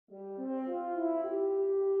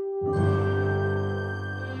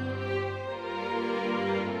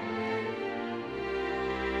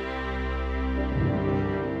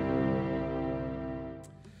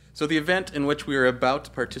So the event in which we are about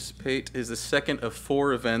to participate is the second of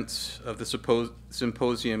 4 events of the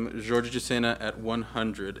Symposium Jorge de Sena at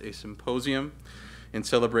 100, a symposium in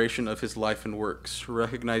celebration of his life and works,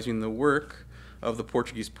 recognizing the work of the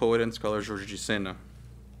Portuguese poet and scholar Jorge de Sena.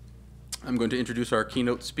 I'm going to introduce our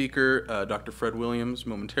keynote speaker, Dr. Fred Williams,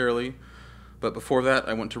 momentarily. But before that,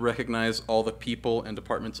 I want to recognize all the people and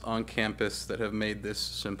departments on campus that have made this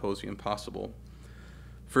symposium possible.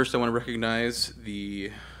 First, I want to recognize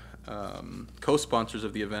the co-sponsors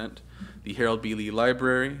of the event, the Harold B. Lee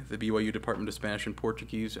Library, the BYU Department of Spanish and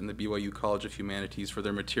Portuguese, and the BYU College of Humanities for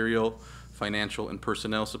their material, financial, and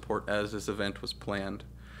personnel support as this event was planned.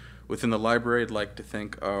 Within the library, I'd like to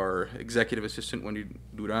thank our Executive Assistant, Wendy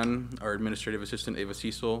Duran, our Administrative Assistant, Ava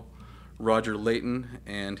Cecil, Roger Layton,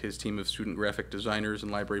 and his team of student graphic designers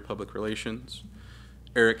and library public relations,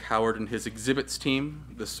 Eric Howard and his exhibits team,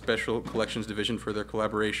 the Special Collections Division for their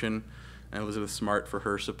collaboration, and Elizabeth Smart for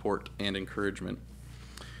her support and encouragement.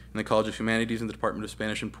 In the College of Humanities and the Department of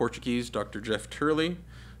Spanish and Portuguese, Dr. Jeff Turley,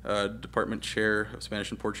 Department Chair of Spanish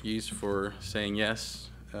and Portuguese, for saying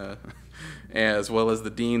yes, as well as the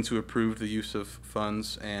deans who approved the use of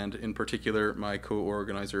funds, and in particular my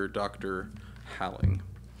co-organizer, Dr. Halling.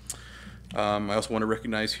 I also want to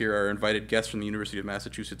recognize here our invited guest from the University of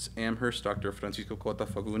Massachusetts Amherst, Dr. Francisco Cota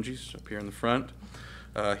Fagundes, up here in the front.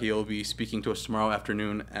 He'll be speaking to us tomorrow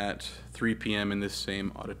afternoon at 3 p.m. in this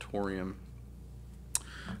same auditorium.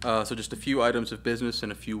 So just a few items of business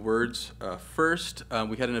and a few words. First,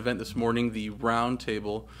 we had an event this morning, the round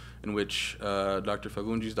table, in which Dr.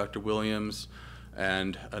 Fagundes, Dr. Williams,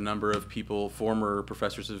 and a number of people, former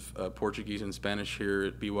professors of Portuguese and Spanish here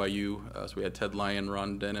at BYU. So we had Ted Lyon,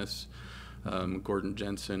 Ron Dennis, Gordon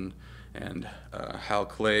Jensen, and Hal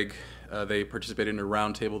Clegg. They participated in a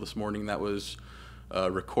round table this morning that was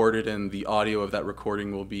recorded, and the audio of that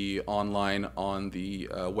recording will be online on the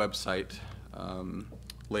website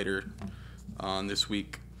later on this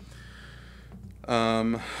week.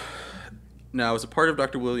 Now, as a part of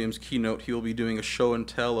Dr. Williams' keynote, he will be doing a show and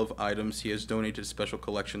tell of items he has donated to special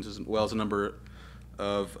collections, as well as a number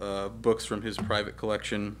of books from his private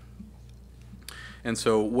collection. And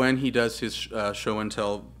so when he does his show and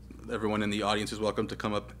tell, everyone in the audience is welcome to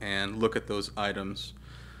come up and look at those items.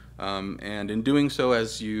 And in doing so,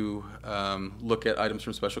 as you look at items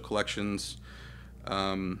from special collections,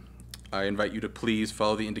 I invite you to please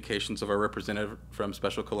follow the indications of our representative from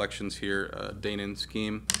Special Collections here, Dana and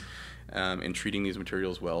Scheme, in treating these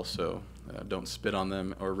materials well. So don't spit on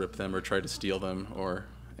them or rip them or try to steal them or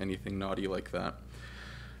anything naughty like that.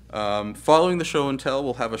 Following the show and tell,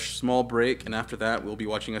 we'll have a small break, and after that we'll be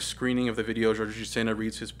watching a screening of the video Jorge de Sena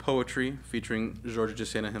reads his poetry, featuring Jorge de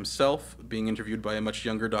Sena himself being interviewed by a much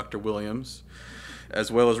younger Dr. Williams,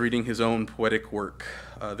 as well as reading his own poetic work.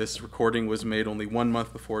 This recording was made only 1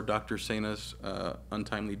 month before Dr. Sena's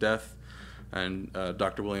untimely death, and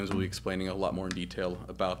Dr. Williams will be explaining a lot more in detail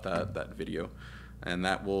about that video, and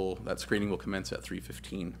that screening will commence at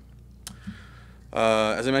 3:15.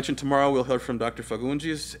 As I mentioned, tomorrow we'll hear from Dr.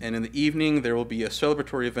 Fagundes, and in the evening there will be a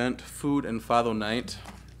celebratory event, Food and Fado Night.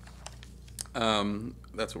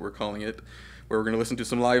 That's what we're calling it, where we're going to listen to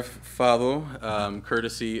some live fado,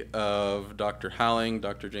 courtesy of Dr. Halling,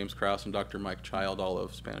 Dr. James Krause, and Dr. Mike Child, all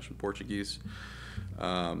of Spanish and Portuguese.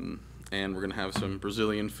 And we're going to have some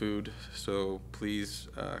Brazilian food, so please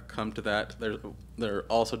come to that. There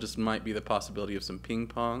also just might be the possibility of some ping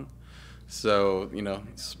pong. So, you know,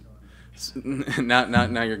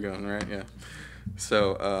 now you're going, right? Yeah.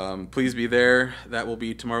 So please be there. That will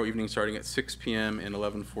be tomorrow evening starting at 6 p.m. in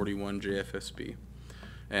 1141 JFSB.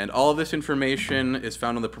 And all of this information is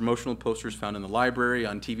found on the promotional posters found in the library,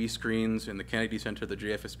 on TV screens, in the Kennedy Center, the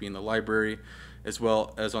JFSB, and the library, as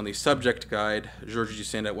well as on the subject guide, Jorge de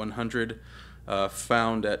Sena at 100,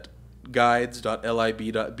 found at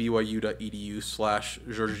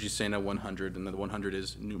guides.lib.byu.edu/Jorge de Sena 100, and the 100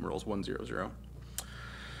 is numerals 100.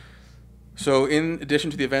 So in addition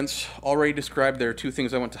to the events already described, there are 2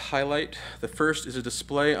 things I want to highlight. The first is a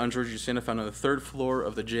display on Jorge de Sena found on the 3rd floor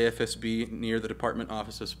of the JFSB near the department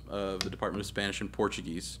offices of the Department of Spanish and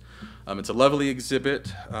Portuguese. It's a lovely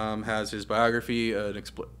exhibit, has his biography, an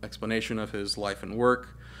explanation of his life and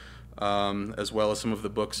work, as well as some of the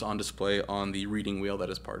books on display on the reading wheel that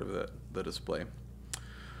is part of the display.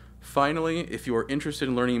 Finally, if you are interested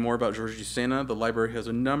in learning more about Jorge de Sena, the library has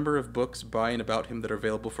a number of books by and about him that are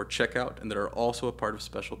available for checkout and that are also a part of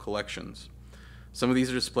special collections. Some of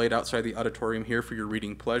these are displayed outside the auditorium here for your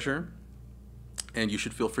reading pleasure, and you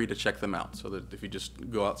should feel free to check them out, so that if you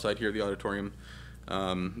just go outside here, the auditorium,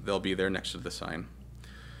 they'll be there next to the sign.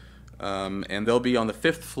 And they'll be on the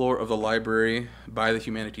 5th floor of the library by the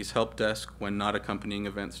Humanities Help Desk when not accompanying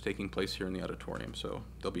events taking place here in the auditorium. So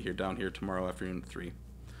they'll be here down here tomorrow afternoon at 3.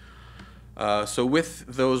 So with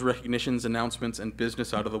those recognitions, announcements, and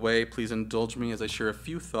business out of the way, please indulge me as I share a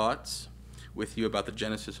few thoughts with you about the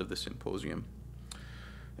genesis of the symposium.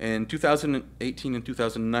 In 2018 and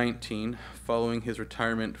 2019, following his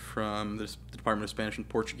retirement from the Department of Spanish and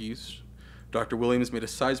Portuguese, Dr. Williams made a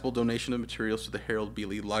sizable donation of materials to the Harold B.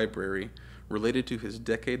 Lee Library related to his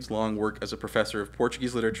decades-long work as a professor of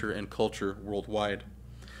Portuguese literature and culture worldwide.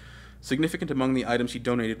 Significant among the items he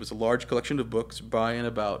donated was a large collection of books by and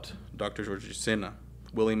about Dr. Jorge de Sena,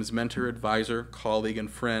 Williams' mentor, advisor, colleague,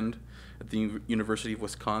 and friend at the University of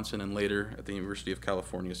Wisconsin and later at the University of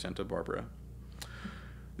California, Santa Barbara.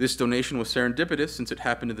 This donation was serendipitous since it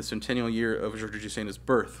happened in the centennial year of Jorge de Sena's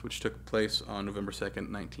birth, which took place on November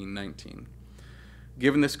 2nd, 1919.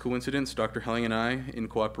 Given this coincidence, Dr. Helling and I, in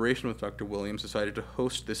cooperation with Dr. Williams, decided to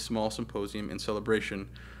host this small symposium in celebration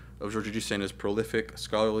of Jorge de Sena's prolific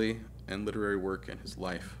scholarly and literary work and his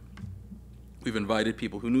life. We've invited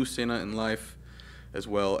people who knew Sena in life, as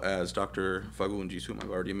well as Dr. Fagundes, whom I've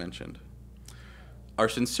already mentioned. Our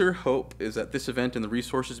sincere hope is that this event and the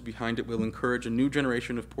resources behind it will encourage a new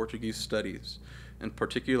generation of Portuguese studies, and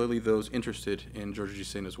particularly those interested in Jorge de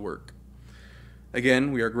Sena's work.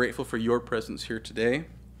 Again, we are grateful for your presence here today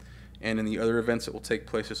and in the other events that will take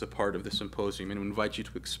place as a part of the symposium, and we invite you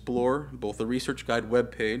to explore both the Research Guide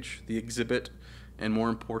webpage, the exhibit, and more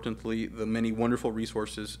importantly, the many wonderful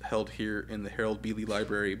resources held here in the Harold B. Lee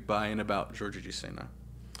Library by and about Jorge de Sena.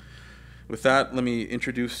 With that, let me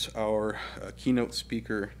introduce our keynote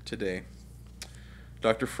speaker today.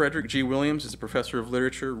 Dr. Frederick G. Williams is a professor of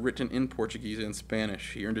literature written in Portuguese and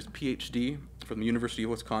Spanish. He earned his PhD from the University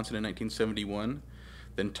of Wisconsin in 1971,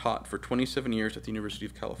 then taught for 27 years at the University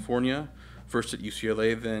of California, first at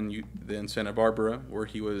UCLA, then Santa Barbara, where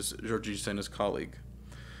he was Jorge de Sena's colleague.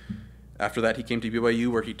 After that, he came to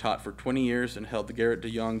BYU, where he taught for 20 years and held the Garrett de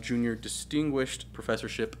Jong Jr. Distinguished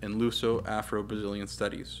Professorship in Luso-Afro-Brazilian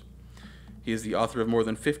Studies. He is the author of more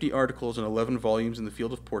than 50 articles and 11 volumes in the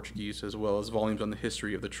field of Portuguese, as well as volumes on the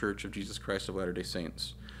history of the Church of Jesus Christ of Latter-day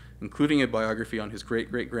Saints, including a biography on his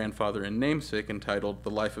great-great-grandfather and namesake entitled The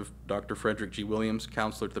Life of Dr. Frederick G. Williams,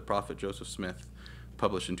 Counselor to the Prophet Joseph Smith,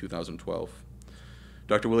 published in 2012.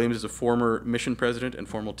 Dr. Williams is a former mission president and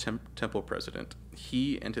former temple president.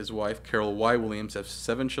 He and his wife, Carol Y. Williams, have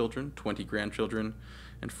 7 children, 20 grandchildren,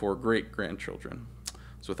 and 4 great-grandchildren.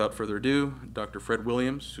 So without further ado, Dr. Fred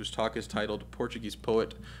Williams, whose talk is titled Portuguese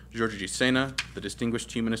Poet Jorge de Sena, the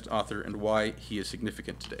Distinguished Humanist Author and Why He is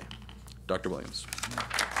Significant Today. Dr. Williams.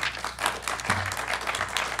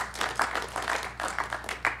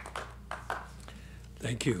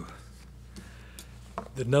 Thank you.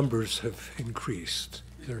 The numbers have increased.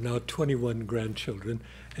 There are now 21 grandchildren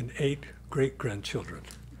and 8 great-grandchildren.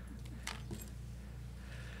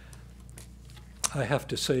 I have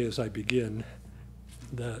to say as I begin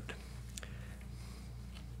that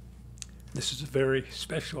this is a very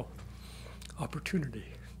special opportunity.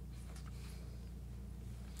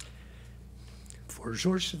 For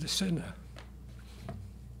Jorge de Sena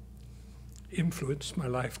influenced my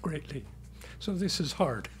life greatly, so this is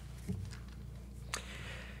hard.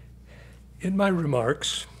 In my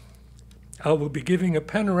remarks, I will be giving a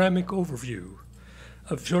panoramic overview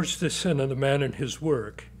of Jorge de Sena, the man and his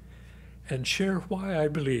work, and share why I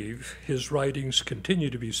believe his writings continue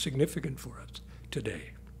to be significant for us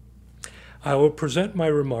today. I will present my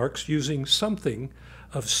remarks using something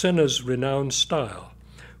of Sena's renowned style,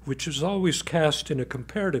 which is always cast in a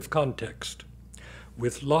comparative context,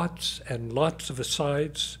 with lots and lots of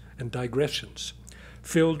asides and digressions,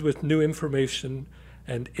 filled with new information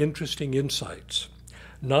and interesting insights,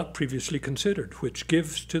 not previously considered, which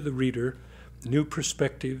gives to the reader new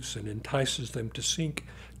perspectives and entices them to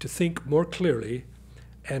think more clearly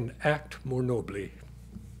and act more nobly.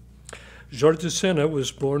 Jorge de Sena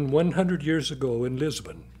was born 100 years ago in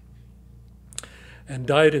Lisbon and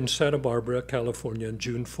died in Santa Barbara, California on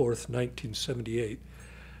June 4th, 1978,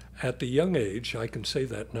 at the young age, I can say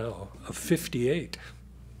that now, of 58.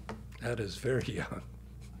 That is very young.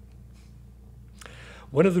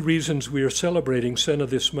 One of the reasons we are celebrating Sena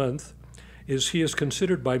this month is he is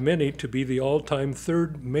considered by many to be the all-time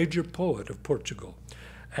 3rd major poet of Portugal,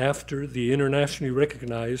 after the internationally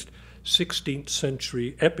recognized 16th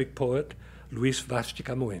century epic poet Luís Vaz de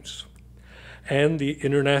Camões, and the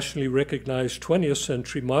internationally recognized 20th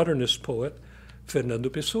century modernist poet Fernando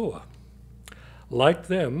Pessoa. Like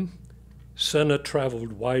them, Sena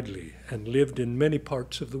traveled widely and lived in many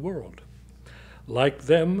parts of the world. Like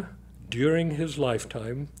them, during his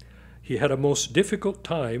lifetime, he had a most difficult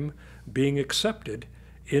time being accepted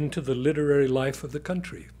into the literary life of the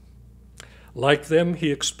country. Like them,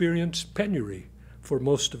 he experienced penury for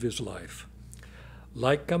most of his life.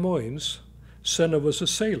 Like Camões, Sena was a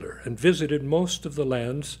sailor and visited most of the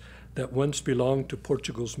lands that once belonged to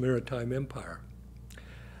Portugal's maritime empire.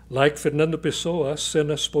 Like Fernando Pessoa,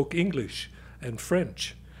 Sena spoke English and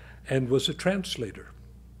French and was a translator.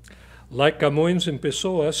 Like Camões and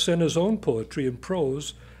Pessoa, Sena's own poetry and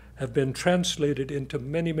prose have been translated into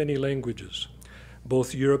many, many languages,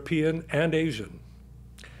 both European and Asian.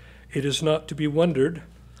 It is not to be wondered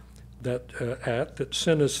that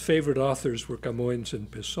Sena's favorite authors were Camões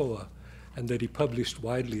and Pessoa, and that he published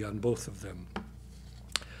widely on both of them.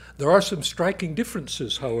 There are some striking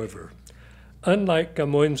differences, however. Unlike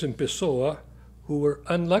Camões and Pessoa, who were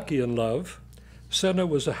unlucky in love, Sena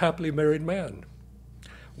was a happily married man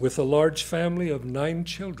with a large family of 9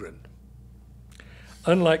 children.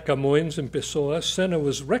 Unlike Camões and Pessoa, Sena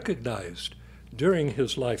was recognized during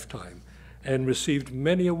his lifetime and received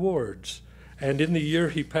many awards, and in the year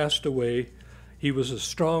he passed away, he was a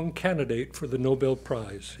strong candidate for the Nobel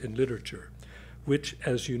Prize in Literature, which,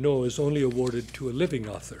 as you know, is only awarded to a living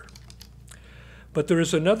author. But there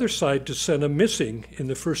is another side to Sena missing in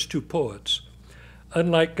the first 2 poets.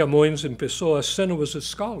 Unlike Camões and Pessoa, Sena was a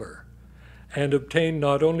scholar and obtained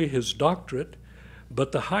not only his doctorate,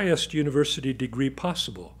 but the highest university degree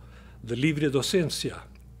possible, the livre docencia,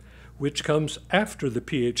 which comes after the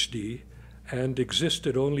PhD and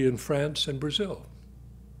existed only in France and Brazil.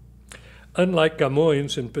 Unlike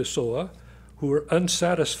Camões and Pessoa, who were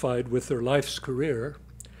unsatisfied with their life's career,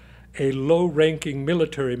 a low-ranking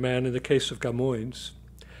military man in the case of Camões,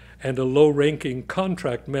 and a low-ranking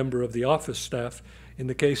contract member of the office staff in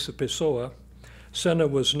the case of Pessoa, Sena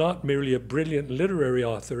was not merely a brilliant literary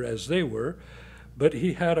author as they were, but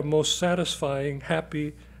he had a most satisfying,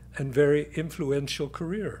 happy, and very influential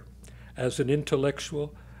career as an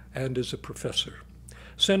intellectual and as a professor.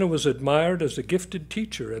 Sena was admired as a gifted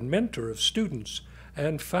teacher and mentor of students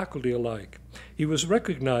and faculty alike. He was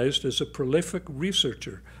recognized as a prolific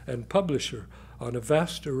researcher and publisher on a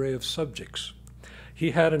vast array of subjects.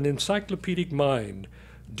 He had an encyclopedic mind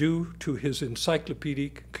due to his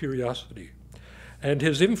encyclopedic curiosity, and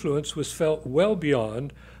his influence was felt well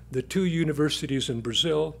beyond the 2 universities in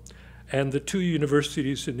Brazil and the 2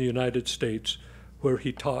 universities in the United States where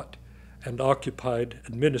he taught and occupied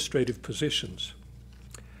administrative positions.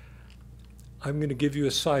 I'm going to give you a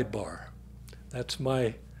sidebar. That's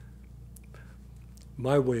my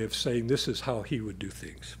way of saying this is how he would do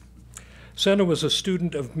things. Sena was a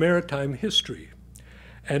student of maritime history,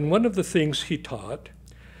 and one of the things he taught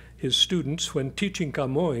his students when teaching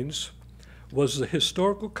Camões was the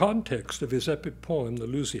historical context of his epic poem, The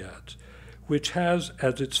Lusíads, which has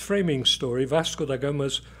as its framing story Vasco da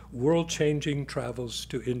Gama's world-changing travels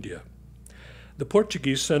to India. The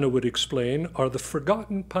Portuguese, Sena would explain, are the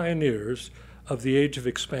forgotten pioneers of the age of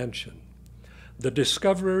expansion, the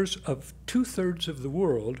discoverers of 2/3 of the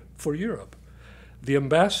world for Europe, the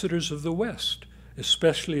ambassadors of the West,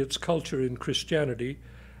 especially its culture and Christianity,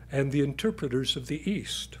 and the interpreters of the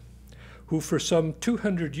East, who for some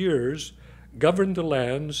 200 years governed the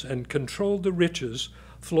lands and controlled the riches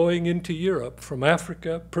flowing into Europe from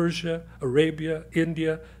Africa, Persia, Arabia,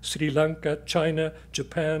 India, Sri Lanka, China,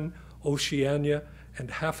 Japan, Oceania,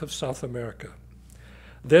 and half of South America.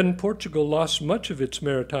 Then Portugal lost much of its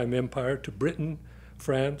maritime empire to Britain,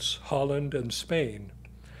 France, Holland, and Spain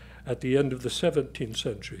at the end of the 17th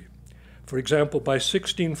century. For example, by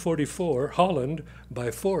 1644, Holland,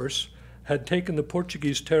 by force, had taken the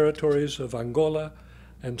Portuguese territories of Angola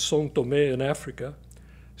and São Tomé in Africa,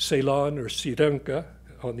 Ceylon or Sri Lanka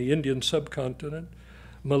on the Indian subcontinent,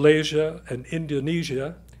 Malaysia and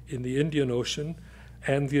Indonesia in the Indian Ocean,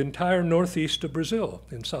 and the entire northeast of Brazil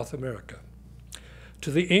in South America. To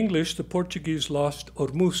the English, the Portuguese lost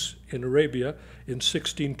Ormuz in Arabia in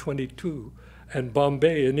 1622, and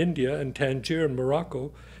Bombay in India and Tangier in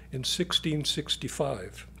Morocco in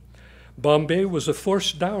 1665. Bombay was a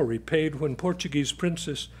forced dowry paid when Portuguese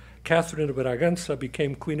Princess Catherine of Braganza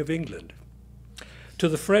became Queen of England. To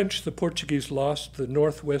the French, the Portuguese lost the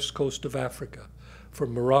northwest coast of Africa,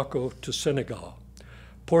 from Morocco to Senegal,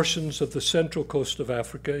 portions of the central coast of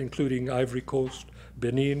Africa, including Ivory Coast,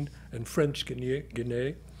 Benin, and French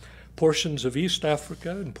Guinea, portions of East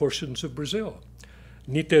Africa, and portions of Brazil.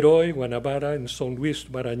 Niterói, Guanabara, and São Luís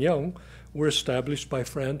Maranhão were established by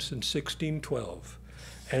France in 1612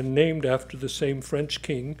 and named after the same French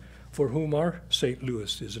king for whom our St.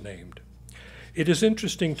 Louis is named. It is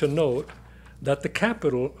interesting to note that the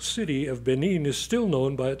capital city of Benin is still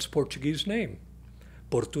known by its Portuguese name,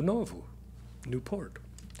 Porto Novo, New Port.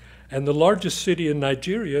 And the largest city in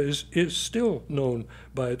Nigeria is still known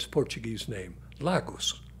by its Portuguese name,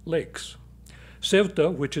 Lagos, lakes. Ceuta,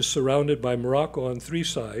 which is surrounded by Morocco on 3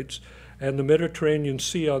 sides and the Mediterranean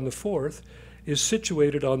Sea on the 4th, is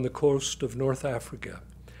situated on the coast of North Africa.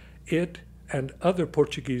 It and other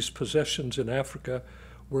Portuguese possessions in Africa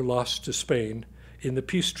were lost to Spain in the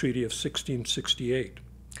peace treaty of 1668.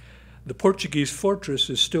 The Portuguese fortress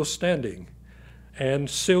is still standing, and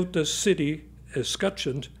Ceuta's city,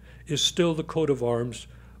 escutcheoned, is still the coat of arms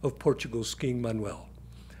of Portugal's King Manuel,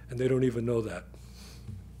 and they don't even know that.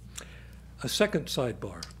 A second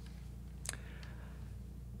sidebar.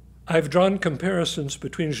 I've drawn comparisons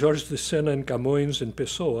between Jorge de Sena and Camões and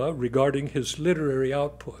Pessoa regarding his literary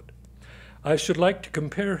output. I should like to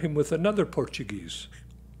compare him with another Portuguese,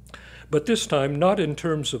 but this time not in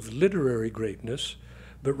terms of literary greatness,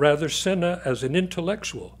 but rather Sena as an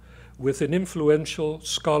intellectual with an influential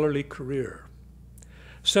scholarly career.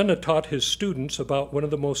 Sena taught his students about one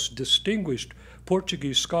of the most distinguished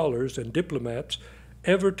Portuguese scholars and diplomats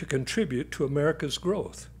ever to contribute to America's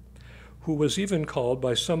growth, who was even called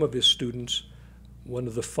by some of his students one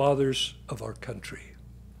of the fathers of our country.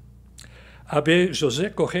 Abbé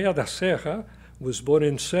José Correia da Serra was born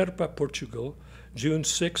in Serpa, Portugal, June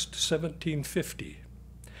 6, 1750.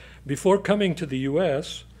 Before coming to the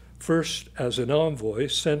US, first as an envoy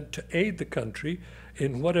sent to aid the country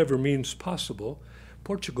in whatever means possible,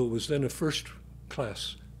 Portugal was then a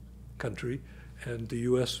first-class country, and the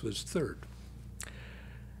US was third.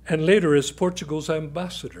 And later as Portugal's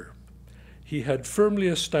ambassador, he had firmly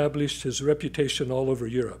established his reputation all over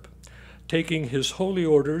Europe, taking his holy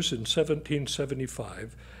orders in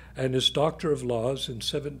 1775 and his Doctor of Laws in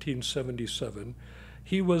 1777.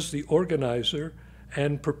 He was the organizer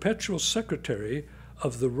and perpetual secretary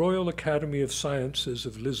of the Royal Academy of Sciences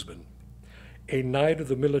of Lisbon, a Knight of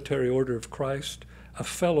the Military Order of Christ, a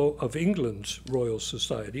Fellow of England's Royal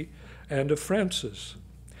Society, and of France's.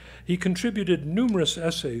 He contributed numerous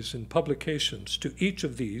essays and publications to each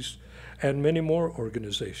of these and many more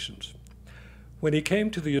organizations. When he came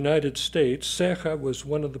to the United States, Serra was as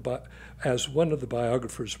one of the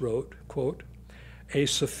biographers wrote, quote, a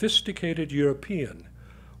sophisticated European,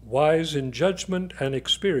 wise in judgment and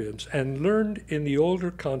experience, and learned in the older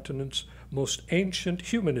continent's most ancient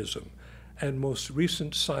humanism and most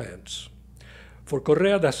recent science. For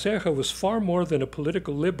Correia da Serra was far more than a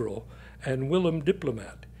political liberal and whilom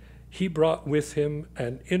diplomat. He brought with him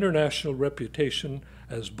an international reputation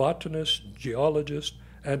as botanist, geologist,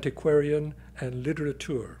 antiquarian, and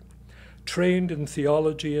litterateur. Trained in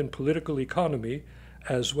theology and political economy,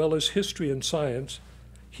 as well as history and science,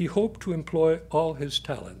 he hoped to employ all his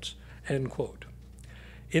talents, end quote.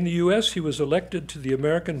 In the US, he was elected to the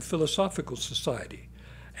American Philosophical Society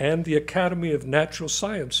and the Academy of Natural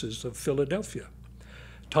Sciences of Philadelphia.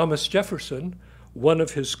 Thomas Jefferson, one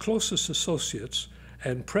of his closest associates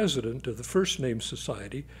and president of the First Name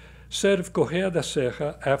Society, said of Correia da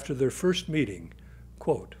Serra after their first meeting,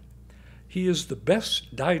 quote, he is the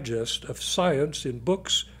best digest of science in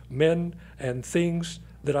books, men, and things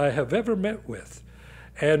that I have ever met with,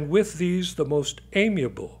 and with these the most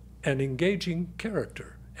amiable and engaging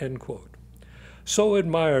character, end quote. So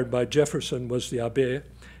admired by Jefferson was the Abbé,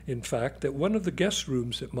 in fact, that one of the guest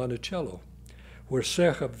rooms at Monticello, where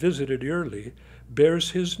Serra visited yearly,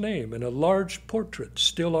 bears his name in a large portrait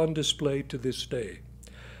still on display to this day.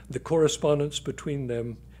 The correspondence between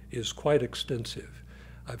them is quite extensive.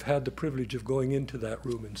 I've had the privilege of going into that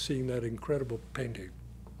room and seeing that incredible painting.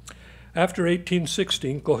 After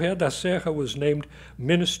 1816, Correia da Serra was named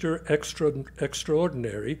Minister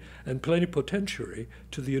Extraordinary and Plenipotentiary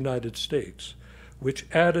to the United States, which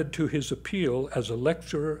added to his appeal as a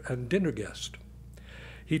lecturer and dinner guest.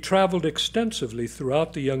 He traveled extensively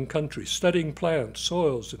throughout the young country, studying plants,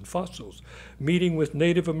 soils, and fossils, meeting with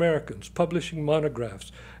Native Americans, publishing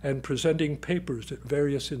monographs, and presenting papers at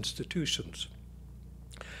various institutions.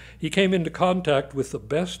 He came into contact with the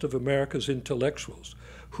best of America's intellectuals,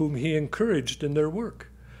 whom he encouraged in their work,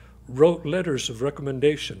 wrote letters of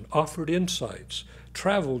recommendation, offered insights,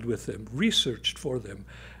 traveled with them, researched for them,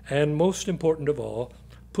 and most important of all,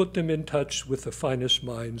 put them in touch with the finest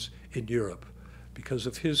minds in Europe. Because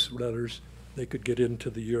of his letters, they could get into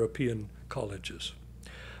the European colleges.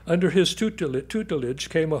 Under his tutelage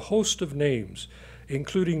came a host of names,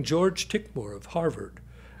 including George Tickmore of Harvard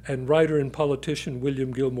and writer and politician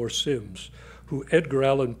William Gilmore Simms, who Edgar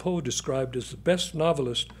Allan Poe described as the best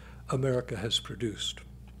novelist America has produced.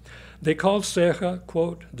 They called Serra,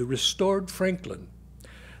 quote, the restored Franklin,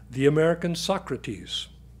 the American Socrates,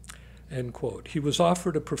 end quote. He was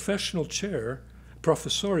offered a professorial chair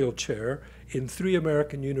in 3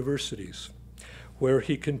 American universities, where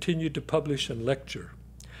he continued to publish and lecture.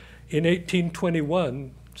 In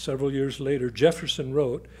 1821, several years later, Jefferson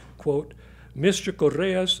wrote, quote, "Mr.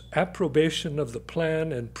 Correa's approbation of the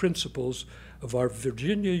plan and principles of our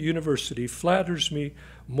Virginia University flatters me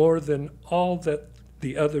more than all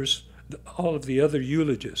of the other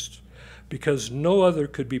eulogists, because no other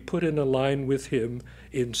could be put in a line with him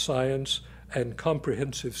in science and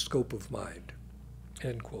comprehensive scope of mind,"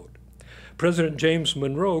 end quote. President James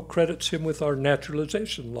Monroe credits him with our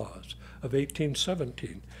naturalization laws of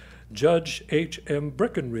 1817, Judge H.M.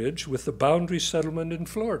 Breckinridge with the boundary settlement in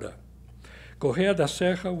Florida. Jorge de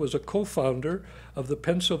Sena was a co-founder of the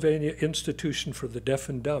Pennsylvania Institution for the Deaf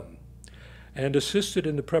and Dumb and assisted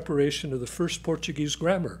in the preparation of the first Portuguese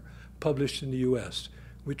grammar published in the U.S.,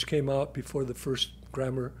 which came out before the first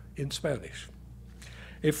grammar in Spanish.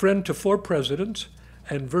 A friend to 4 presidents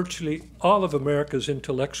and virtually all of America's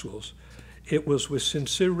intellectuals, it was with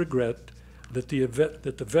sincere regret that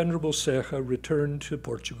the Venerable Sena returned to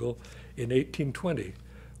Portugal in 1820,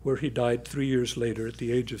 where he died 3 years later at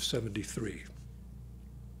the age of 73.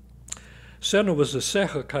 Sena was a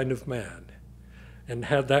Sena kind of man and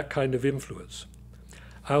had that kind of influence.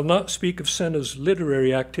 I'll not speak of Sena's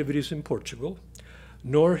literary activities in Portugal,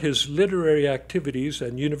 nor his literary activities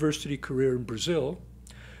and university career in Brazil,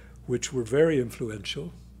 which were very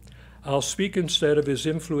influential. I'll speak instead of his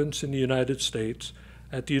influence in the United States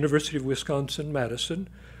at the University of Wisconsin-Madison,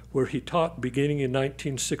 where he taught beginning in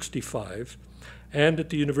 1965, and at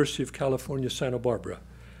the University of California, Santa Barbara,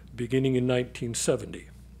 beginning in 1970.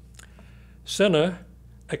 Sena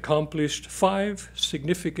accomplished 5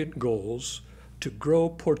 significant goals to grow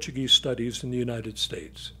Portuguese studies in the United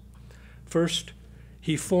States. First,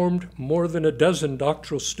 he formed more than a dozen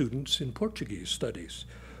doctoral students in Portuguese studies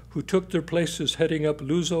who took their places heading up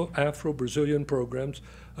Luso-Afro-Brazilian programs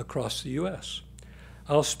across the U.S.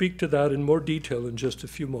 I'll speak to that in more detail in just a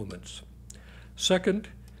few moments. Second,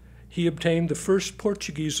 he obtained the first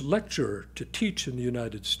Portuguese lecturer to teach in the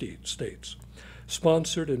United States,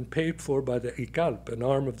 sponsored and paid for by the ICALP, an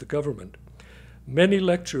arm of the government. Many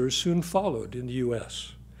lecturers soon followed in the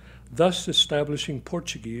U.S., thus establishing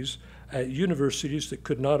Portuguese at universities that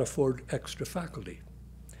could not afford extra faculty.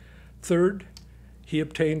 Third, he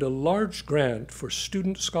obtained a large grant for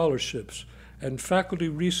student scholarships and faculty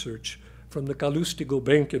research from the Calouste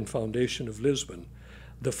Gulbenkian Foundation of Lisbon,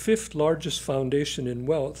 the 5th largest foundation in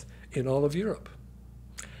wealth in all of Europe.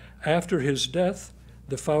 After his death,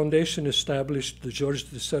 the foundation established the Jorge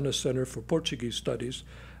de Sena Center for Portuguese Studies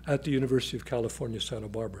at the University of California, Santa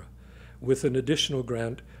Barbara, with an additional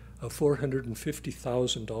grant of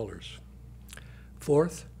 $450,000.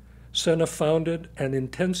 Fourth, Sena founded an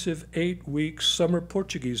intensive 8-week summer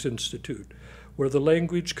Portuguese institute where the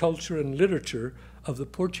language, culture, and literature of the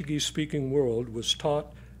Portuguese-speaking world was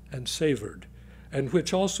taught and savored, and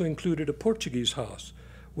which also included a Portuguese house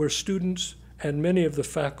where students and many of the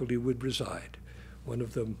faculty would reside, one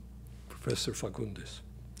of them Professor Fagundes.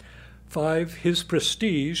 5, his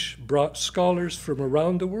prestige brought scholars from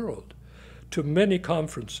around the world to many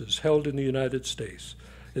conferences held in the United States,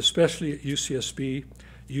 especially at UCSB,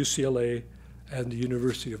 UCLA, and the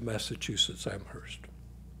University of Massachusetts Amherst.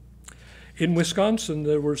 In Wisconsin,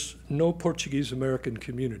 there was no Portuguese American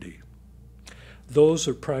community. Those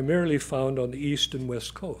are primarily found on the east and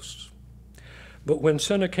west coasts. But when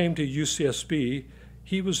Sena came to UCSB,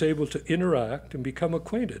 he was able to interact and become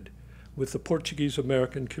acquainted with the Portuguese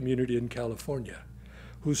American community in California,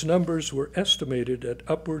 whose numbers were estimated at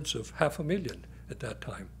upwards of 500,000 at that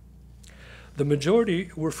time. The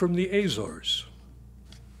majority were from the Azores,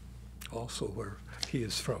 also where he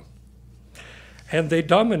is from. And they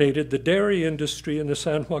dominated the dairy industry in the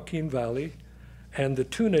San Joaquin Valley and the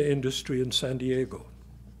tuna industry in San Diego.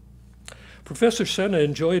 Professor Sena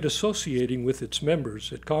enjoyed associating with its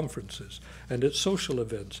members at conferences and at social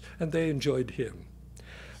events, and they enjoyed him.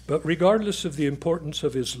 But regardless of the importance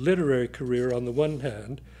of his literary career on the one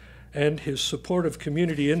hand and his support of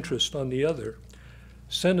community interest on the other,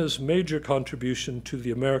 Sena's major contribution to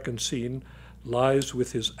the American scene lies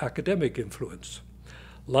with his academic influence.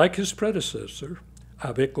 Like his predecessor,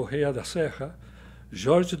 Abbé Jorge de Sena,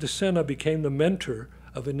 Jorge de Sena became the mentor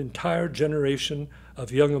of an entire generation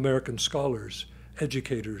of young American scholars,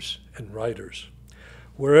 educators, and writers.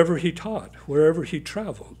 Wherever he taught, wherever he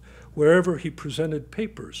traveled, wherever he presented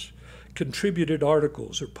papers, contributed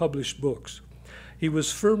articles, or published books, he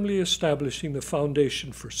was firmly establishing the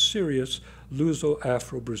foundation for serious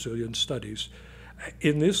Luso-Afro-Brazilian studies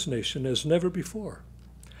in this nation as never before.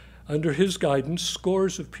 Under his guidance,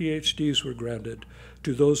 scores of PhDs were granted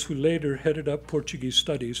to those who later headed up Portuguese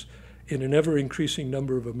studies in an ever-increasing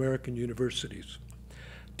number of American universities.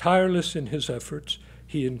 Tireless in his efforts,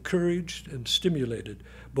 he encouraged and stimulated,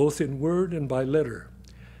 both in word and by letter.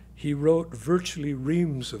 He wrote virtually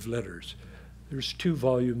reams of letters. There's 2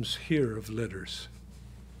 volumes here of letters.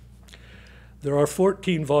 There are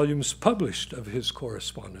 14 volumes published of his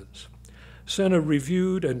correspondence. Sena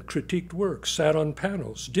reviewed and critiqued works, sat on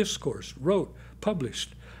panels, discoursed, wrote,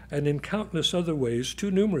 published, and in countless other ways too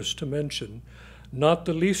numerous to mention, not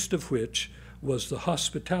the least of which was the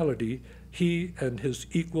hospitality he and his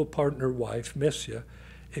equal partner wife, Messia,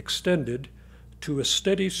 extended to a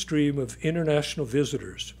steady stream of international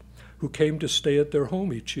visitors who came to stay at their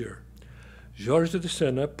home each year. Jorge de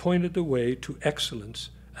Sena pointed the way to excellence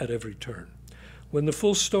at every turn. When the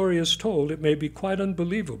full story is told, it may be quite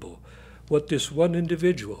unbelievable what this one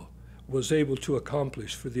individual was able to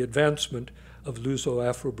accomplish for the advancement of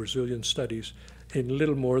Luso-Afro-Brazilian studies in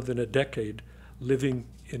little more than a decade living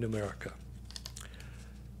in America.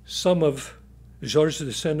 Some of Jorge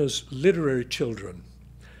de Sena's literary children,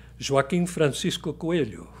 Joaquim Francisco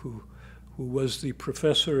Coelho, who was the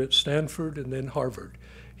professor at Stanford and then Harvard.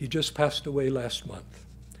 He just passed away last month.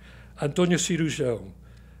 Antonio Cirujão,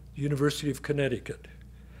 University of Connecticut.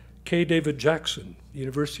 K. David Jackson,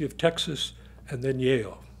 University of Texas and then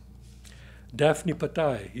Yale. Daphne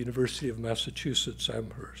Patai, University of Massachusetts,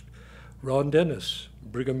 Amherst. Ron Dennis,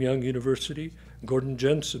 Brigham Young University. Gordon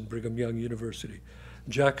Jensen, Brigham Young University.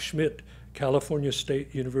 Jack Schmidt, California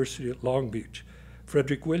State University at Long Beach.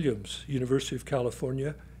 Frederick Williams, University of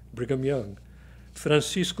California, Brigham Young.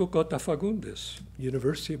 Francisco Cota Fagundes,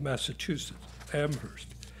 University of Massachusetts, Amherst.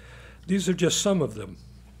 These are just some of them.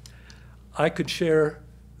 I could share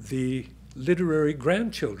the literary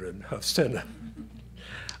grandchildren of Sena.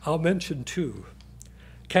 I'll mention 2.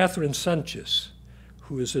 Catherine Sanchez,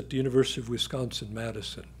 who is at the University of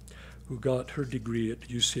Wisconsin-Madison, who got her degree at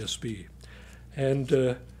UCSB.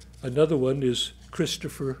 And another one is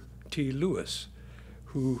Christopher T. Lewis,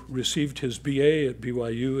 who received his BA at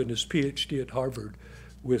BYU and his PhD at Harvard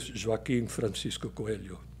with Joaquim Francisco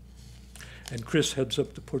Coelho. And Chris heads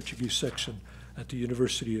up the Portuguese section at the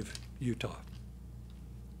University of Utah.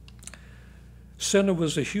 Sena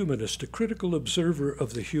was a humanist, a critical observer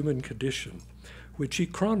of the human condition, which he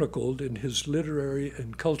chronicled in his literary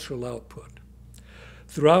and cultural output.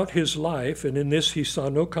 Throughout his life, and in this he saw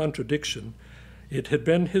no contradiction, it had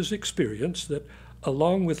been his experience that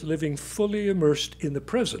along with living fully immersed in the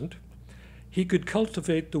present, he could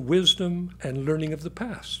cultivate the wisdom and learning of the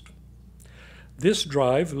past. This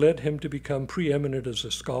drive led him to become preeminent as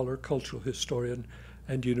a scholar, cultural historian,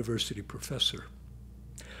 and university professor.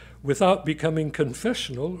 Without becoming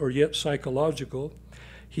confessional or yet psychological,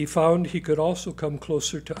 he found he could also come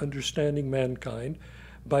closer to understanding mankind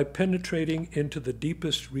by penetrating into the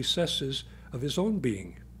deepest recesses of his own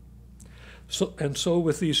being. So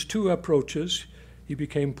with these 2 approaches, he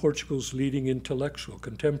became Portugal's leading intellectual,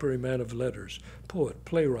 contemporary man of letters, poet,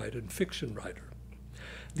 playwright, and fiction writer.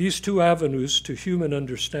 These 2 avenues to human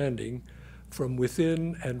understanding from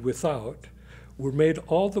within and without were made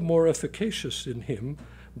all the more efficacious in him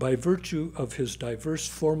by virtue of his diverse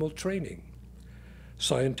formal training,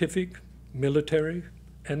 scientific, military,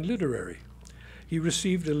 and literary. He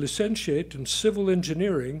received a licentiate in civil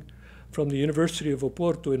engineering from the University of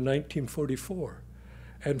Oporto in 1944,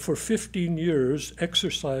 and for 15 years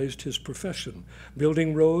exercised his profession,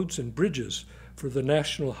 building roads and bridges for the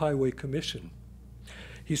National Highway Commission.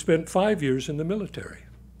 He spent 5 years in the military,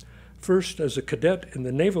 first as a cadet in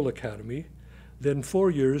the Naval Academy, then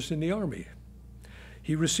 4 years in the Army.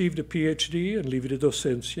 He received a PhD in Livre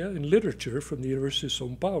Docencia in literature from the University of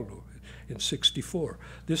São Paulo in '64.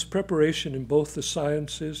 This preparation in both the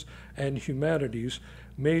sciences and humanities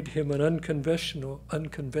made him an unconventional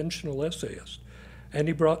essayist, and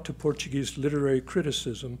he brought to Portuguese literary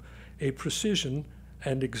criticism a precision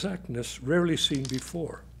and exactness rarely seen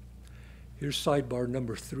before. Here's sidebar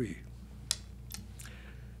number 3.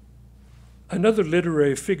 Another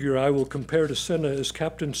literary figure I will compare to Sena is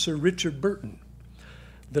Captain Sir Richard Burton,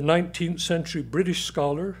 the 19th century British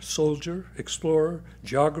scholar, soldier, explorer,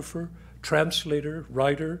 geographer, translator,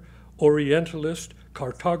 writer, orientalist,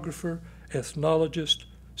 cartographer, ethnologist,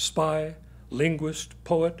 spy, linguist,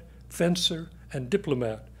 poet, fencer, and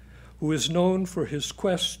diplomat, who is known for his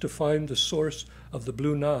quest to find the source of the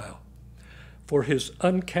Blue Nile, for his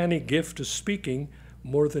uncanny gift of speaking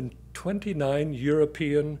more than 29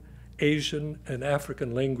 European, Asian, and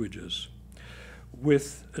African languages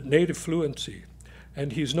with native fluency,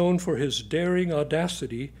 and he's known for his daring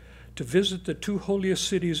audacity to visit the 2 holiest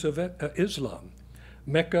cities of Islam,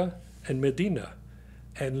 Mecca and Medina,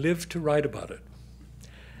 and live to write about it.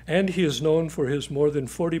 And he is known for his more than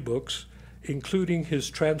 40 books, including his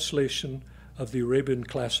translation of the Arabian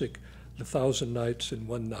classic The Thousand Nights and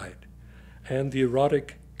One Night, and the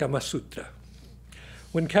erotic Kama Sutra.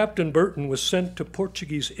 When Captain Burton was sent to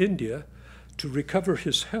Portuguese India to recover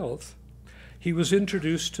his health, he was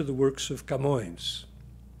introduced to the works of Camões,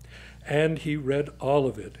 and he read all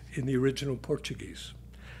of it in the original Portuguese,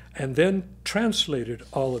 and then translated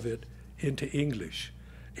all of it into English,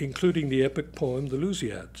 including the epic poem The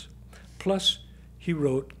Lusíads. Plus, he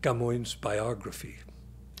wrote Camões' biography.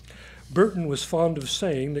 Burton was fond of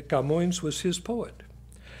saying that Camões was his poet,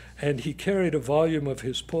 and he carried a volume of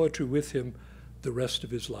his poetry with him the rest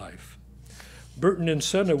of his life. Burton and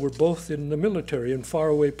Sena were both in the military in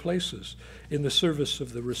faraway places in the service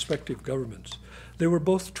of the respective governments. They were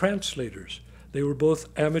both translators. They were both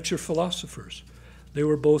amateur philosophers. They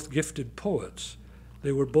were both gifted poets.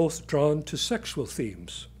 They were both drawn to sexual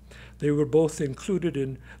themes. They both included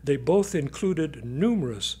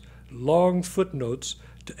numerous long footnotes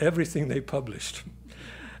to everything they published.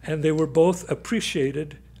 And they were both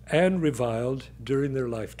appreciated and reviled during their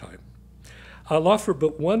lifetime. I'll offer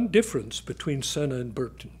but one difference between Sena and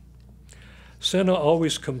Burton. Sena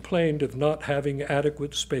always complained of not having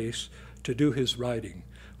adequate space to do his writing,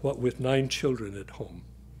 what with 9 children at home.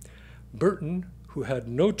 Burton, who had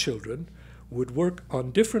no children, would work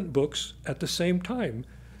on different books at the same time,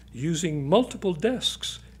 using multiple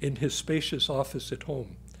desks in his spacious office at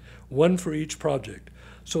home, one for each project,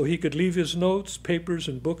 so he could leave his notes, papers,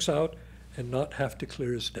 and books out and not have to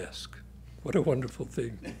clear his desk. What a wonderful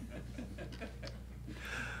thing.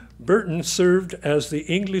 Burton served as the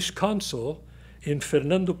English consul in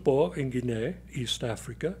Fernando in Guinea, East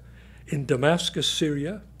Africa, in Damascus,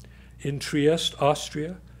 Syria, in Trieste,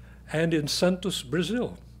 Austria, and in Santos,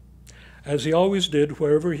 Brazil. As he always did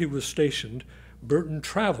wherever he was stationed, Burton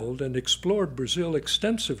traveled and explored Brazil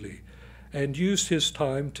extensively and used his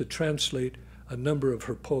time to translate a number of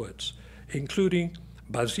her poets, including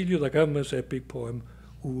Basílio da Gama's epic poem,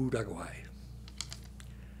 Uruguay.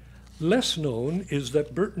 Less known is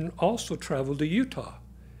that Burton also traveled to Utah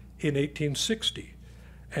in 1860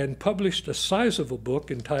 and published a sizable book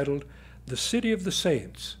entitled The City of the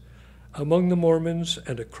Saints, Among the Mormons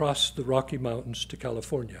and Across the Rocky Mountains to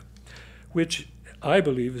California, which I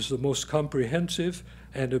believe is the most comprehensive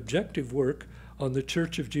and objective work on the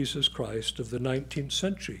Church of Jesus Christ of the 19th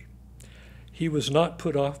century. He was not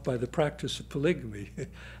put off by the practice of polygamy,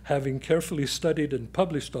 having carefully studied and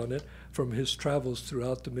published on it from his travels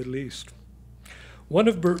throughout the Middle East. One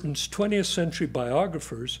of Burton's 20th century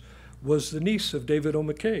biographers was the niece of David O.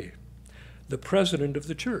 McKay, the president of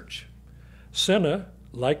the church. Sena,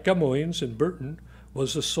 like Camões and Burton,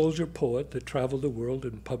 was a soldier poet that traveled the world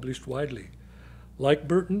and published widely. Like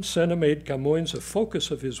Burton, Sena made Camões a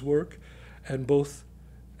focus of his work, and both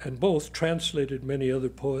translated many other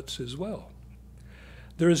poets as well.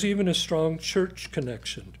 There is even a strong church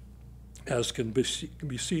connection, as can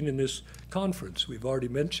be seen in this conference. We've already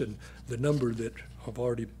mentioned the number that have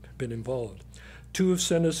already been involved. 2 of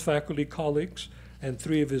Sena's faculty colleagues and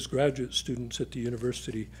 3 of his graduate students at the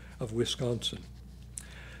University of Wisconsin.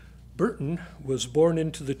 Burton was born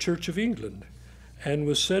into the Church of England and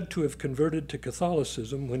was said to have converted to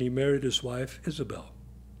Catholicism when he married his wife, Isabel,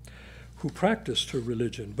 who practiced her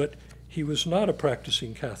religion, but he was not a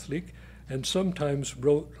practicing Catholic and sometimes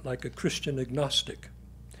wrote like a Christian agnostic.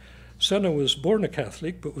 Sena was born a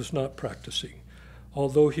Catholic but was not practicing,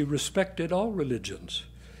 although he respected all religions.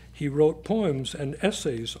 He wrote poems and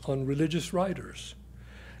essays on religious writers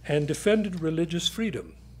and defended religious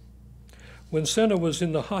freedom. When Sena was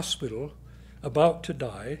in the hospital, about to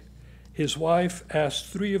die, his wife asked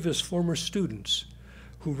 3 of his former students,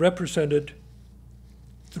 who represented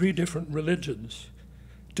 3 different religions,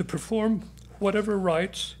 to perform whatever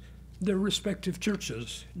rites their respective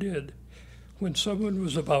churches did when someone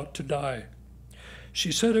was about to die.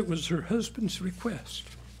 She said it was her husband's request.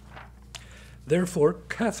 Therefore,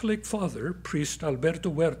 Catholic father, priest Alberto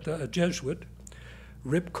Huerta, a Jesuit,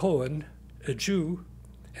 Rip Cohen, a Jew,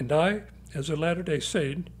 and I, as a Latter-day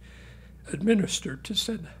Saint, administered to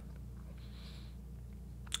Sena.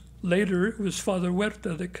 Later, it was Father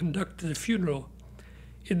Huerta that conducted the funeral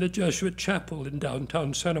in the Jesuit chapel in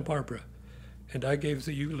downtown Santa Barbara, and I gave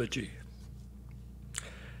the eulogy.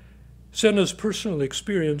 Sena's personal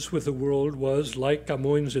experience with the world was, like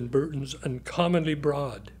Camões and Burton's, uncommonly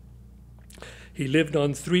broad. He lived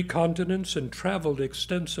on 3 continents and traveled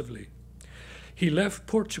extensively. He left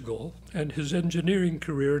Portugal and his engineering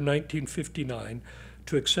career in 1959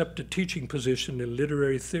 to accept a teaching position in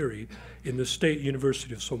literary theory in the State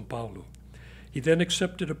University of São Paulo. He then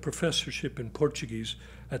accepted a professorship in Portuguese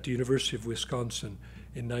at the University of Wisconsin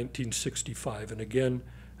in 1965 and again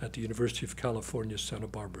at the University of California, Santa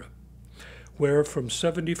Barbara. where from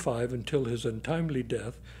 75 until his untimely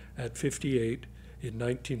death at 58 in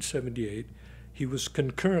 1978, he was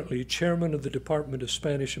concurrently chairman of the Department of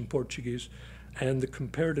Spanish and Portuguese and the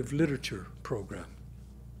Comparative Literature program.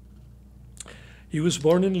 He was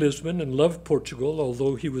born in Lisbon and loved Portugal,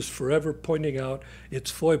 although he was forever pointing out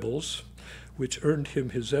its foibles, which earned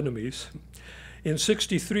him his enemies. In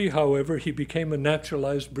 63, however, he became a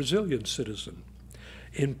naturalized Brazilian citizen,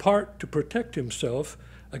 in part to protect himself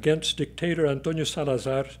against dictator Antonio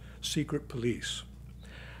Salazar's secret police.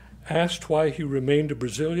 Asked why he remained a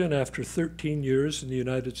Brazilian after 13 years in the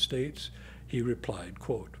United States, he replied,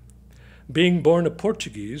 quote, "Being born a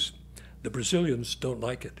Portuguese, the Brazilians don't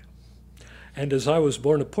like it. And as I was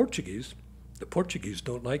born a Portuguese, the Portuguese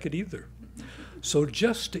don't like it either. So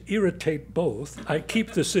just to irritate both, I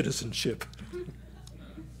keep the citizenship."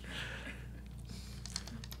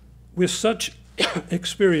 With such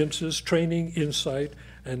experiences, training, insight,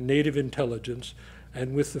 and native intelligence,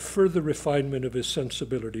 and with the further refinement of his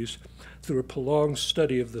sensibilities through a prolonged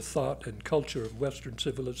study of the thought and culture of Western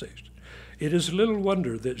civilization, it is little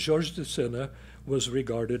wonder that Jorge de Sena was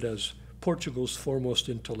regarded as Portugal's foremost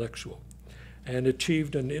intellectual and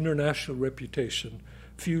achieved an international reputation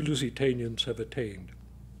few Lusitanians have attained.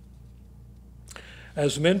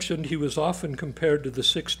 As mentioned, he was often compared to the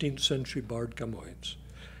 16th century bard Camões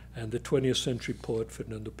and the 20th century poet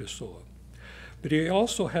Fernando Pessoa. But he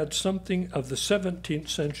also had something of the 17th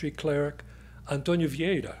century cleric Antonio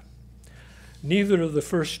Vieira. Neither of the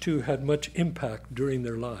first two had much impact during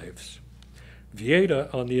their lives.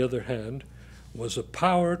 Vieira, on the other hand, was a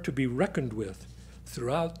power to be reckoned with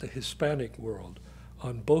throughout the Hispanic world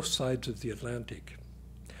on both sides of the Atlantic,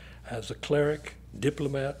 as a cleric,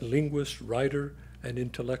 diplomat, linguist, writer, and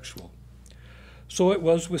intellectual. So it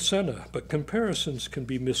was with Sena, but comparisons can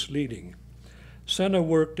be misleading. Sena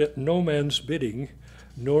worked at no man's bidding,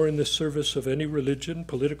 nor in the service of any religion,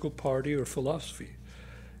 political party, or philosophy.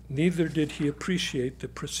 Neither did he appreciate the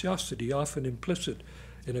preciosity often implicit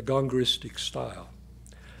in a Gongoristic style.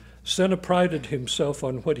 Sena prided himself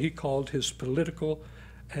on what he called his political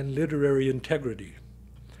and literary integrity.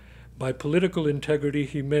 By political integrity,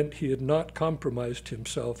 he meant he had not compromised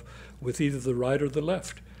himself with either the right or the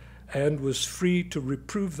left, and was free to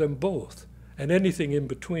reprove them both, and anything in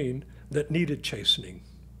between that needed chastening,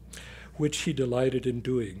 which he delighted in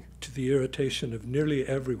doing, to the irritation of nearly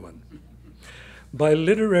everyone. By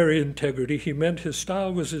literary integrity, he meant his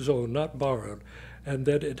style was his own, not borrowed, and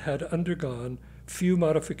that it had undergone few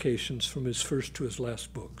modifications from his first to his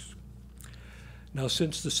last books. Now,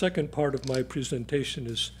 since the second part of my presentation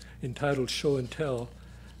is entitled Show and Tell,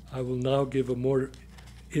 I will now give a more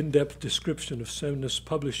in-depth description of Sena's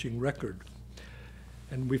publishing record.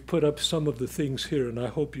 And we've put up some of the things here, and I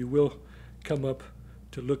hope you will come up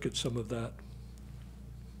to look at some of that.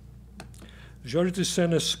 Jorge de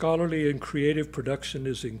Sena's scholarly and creative production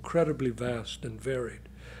is incredibly vast and varied,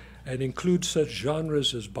 and includes such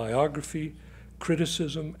genres as biography,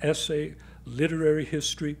 criticism, essay, literary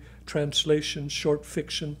history, translation, short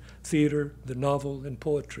fiction, theater, the novel, and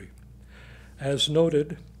poetry. As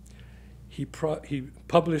noted, he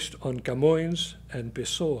published on Camões and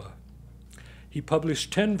Pessoa. He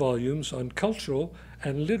published 10 volumes on cultural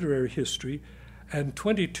and literary history and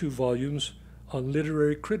 22 volumes on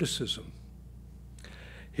literary criticism.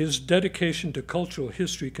 His dedication to cultural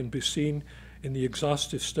history can be seen in the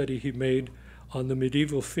exhaustive study he made on the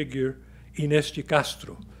medieval figure Inés de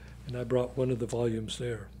Castro, and I brought one of the volumes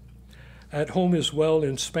there. At home as well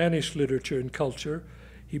in Spanish literature and culture,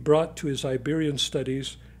 he brought to his Iberian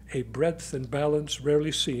studies a breadth and balance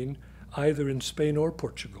rarely seen either in Spain or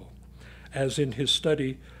Portugal, as in his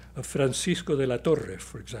study of Francisco de la Torre,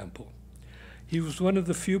 for example. He was one of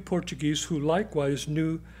the few Portuguese who likewise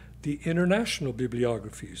knew the international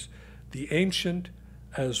bibliographies, the ancient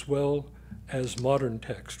as well as modern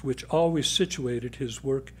text, which always situated his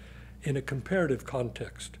work in a comparative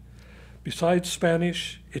context. Besides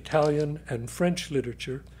Spanish, Italian, and French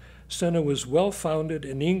literature, Sena was well-founded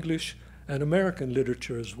in English and American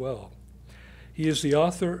literature as well. He is the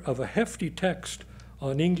author of a hefty text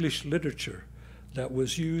on English literature that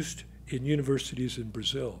was used in universities in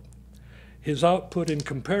Brazil. His output in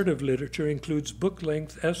comparative literature includes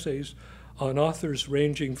book-length essays on authors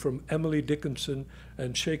ranging from Emily Dickinson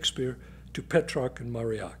and Shakespeare to Petrarch and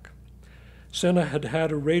Marillac. Sena had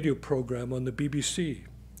had a radio program on the BBC.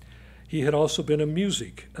 He had also been a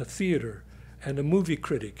music, a theater, and a movie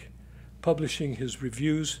critic, publishing his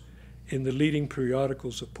reviews in the leading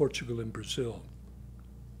periodicals of Portugal and Brazil.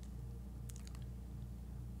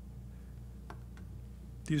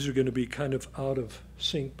 These are going to be kind of out of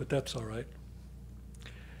sync, but that's all right.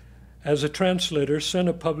 As a translator,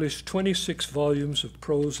 Sena published 26 volumes of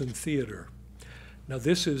prose and theater. Now,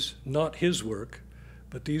 this is not his work,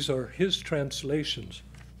 but these are his translations,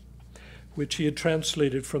 which he had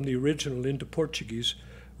translated from the original into Portuguese,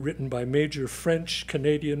 written by major French,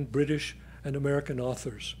 Canadian, British, and American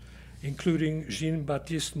authors, including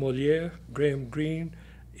Jean-Baptiste Molière, Graham Greene,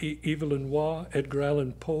 Evelyn Waugh, Edgar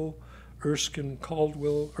Allan Poe, Erskine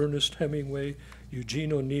Caldwell, Ernest Hemingway,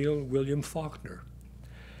 Eugene O'Neill, William Faulkner.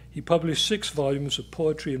 He published 6 volumes of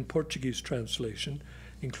poetry in Portuguese translation,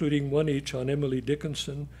 including one each on Emily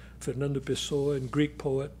Dickinson, Fernando Pessoa, and Greek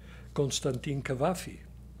poet Constantin Cavafy.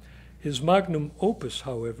 His magnum opus,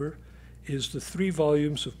 however, is the 3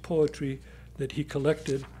 volumes of poetry that he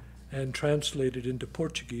collected and translated into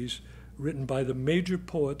Portuguese, written by the major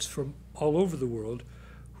poets from all over the world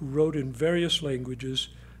who wrote in various languages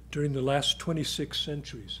during the last 26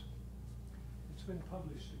 centuries. It's been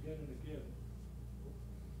published again and again.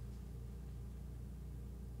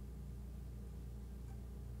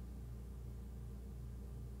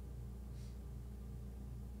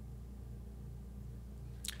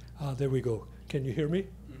 There we go. Can you hear me?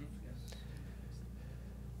 Mm-hmm. Yes.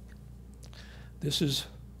 This is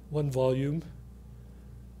 1 volume.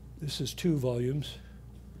 This is 2 volumes.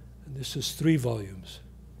 And this is 3 volumes.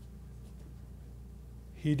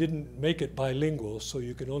 He didn't make it bilingual, so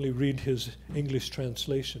you can only read his English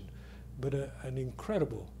translation, but an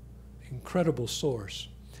incredible, incredible source.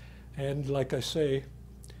 And like I say,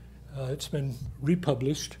 it's been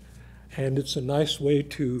republished, and it's a nice way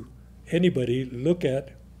to anybody look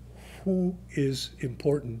at who is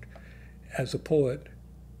important as a poet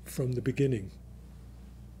from the beginning,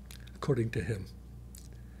 according to him.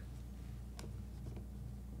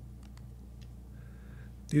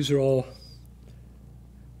 These are all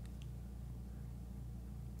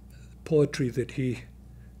poetry that he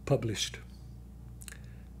published.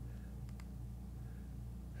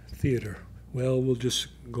 Theater. Well, we'll just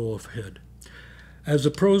go ahead. As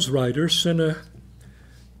a prose writer, Sena's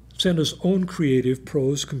own creative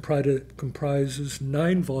prose comprises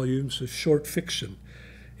 9 volumes of short fiction,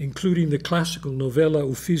 including the classical novella O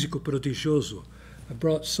Físico Prodigioso. I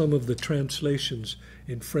brought some of the translations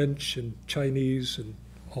in French and Chinese and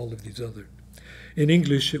all of these other. In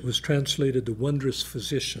English, it was translated The Wondrous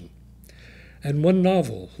Physician, and 1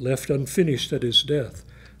 novel left unfinished at his death,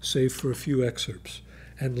 save for a few excerpts,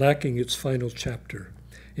 and lacking its final chapter,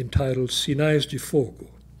 entitled Sinais de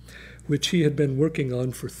Fogo, which he had been working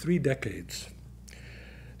on for 3 decades.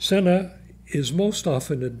 Sena is most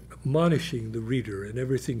often admonishing the reader in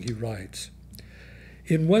everything he writes.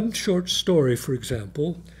 In one short story, for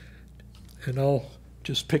example, and I'll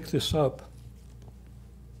just pick this up,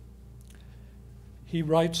 he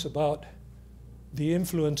writes about the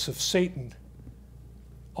influence of Satan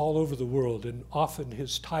all over the world, and often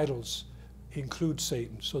his titles include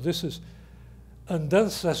Satan. So this is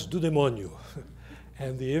Andanças do Demônio,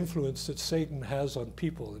 and the influence that Satan has on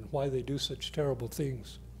people and why they do such terrible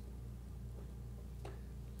things.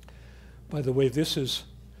 By the way, this is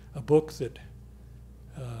a book that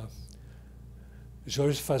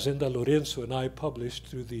Jorge Fazenda Lourenço and I published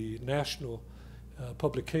through the national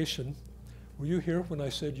publication. Were you here when I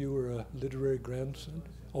said you were a literary grandson?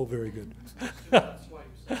 Oh, very good. That's why you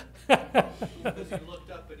said it. Because you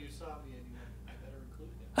looked up and you saw me and you went, I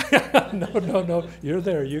better include him. No, you're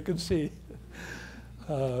there, you can see.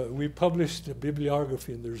 We published a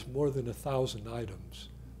bibliography, and there's more than 1,000 items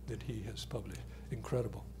that he has published.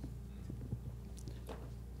 Incredible.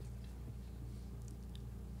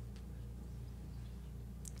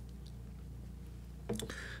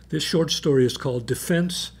 This short story is called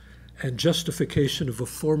Defense and Justification of a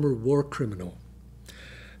Former War Criminal.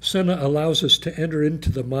 Sena allows us to enter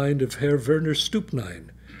into the mind of Herr Werner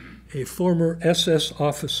Stupnine, a former SS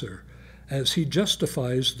officer, as he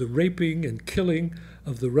justifies the raping and killing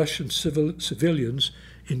of the Russian civilians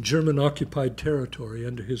in German-occupied territory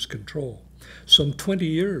under his control, some 20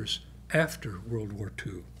 years after World War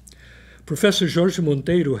II. Professor Jorge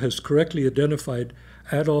Monteiro has correctly identified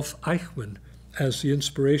Adolf Eichmann as the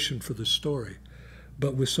inspiration for the story,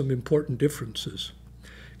 but with some important differences.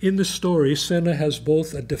 In the story, Sena has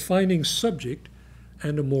both a defining subject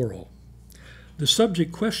and a moral. The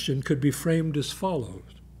subject question could be framed as follows: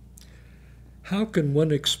 how can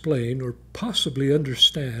one explain or possibly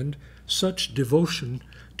understand such devotion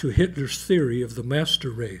to Hitler's theory of the master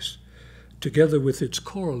race, together with its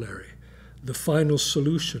corollary, the final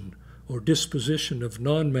solution or disposition of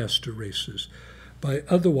non-master races, by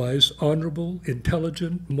otherwise honorable,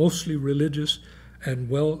 intelligent, mostly religious, and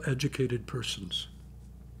well-educated persons?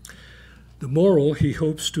 The moral he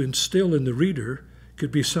hopes to instill in the reader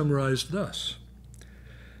could be summarized thus: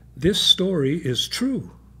 This story is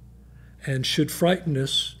true and should frighten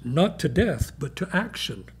us not to death, but to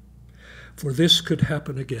action, for this could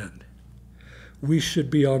happen again. We should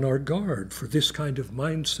be on our guard for this kind of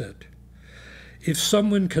mindset. If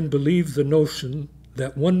someone can believe the notion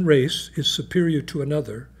that one race is superior to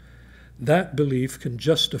another, that belief can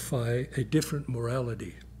justify a different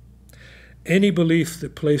morality. Any belief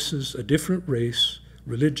that places a different race,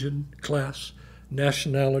 religion, class,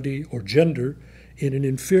 nationality, or gender in an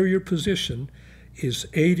inferior position is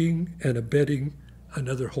aiding and abetting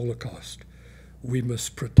another Holocaust. We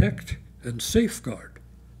must protect and safeguard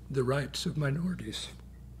the rights of minorities.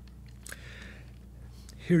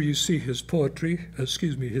 Here you see his poetry,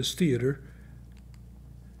 his theater.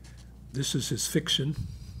 This is his fiction.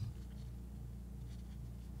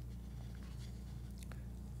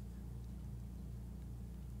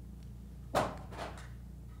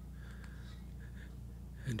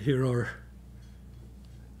 And here are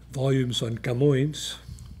volumes on Camões.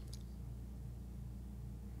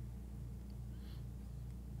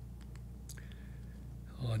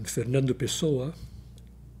 On Fernando Pessoa.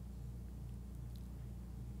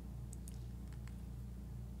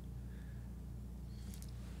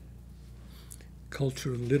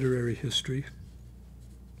 Cultural and literary history.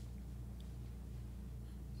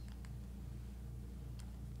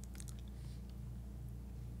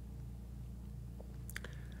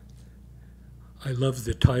 I love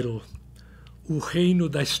the title, O Reino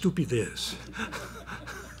da Estupidez.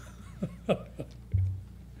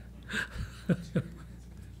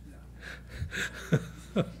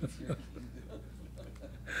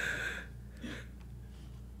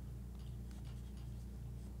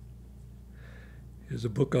 Here's a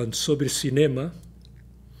book on Sobre Cinema.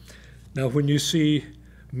 Now, when you see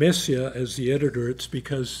Messia as the editor, it's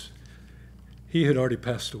because he had already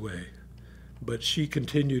passed away, but she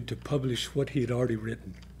continued to publish what he had already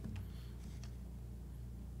written.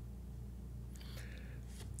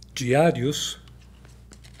 Giadius,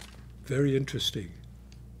 very interesting.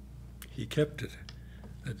 He kept it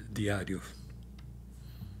at Diario.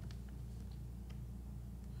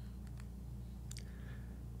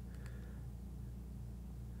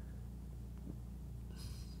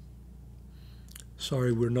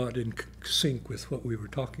 Sorry, we're not in sync with what we were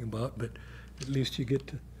talking about, but at least you get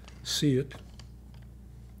to see it.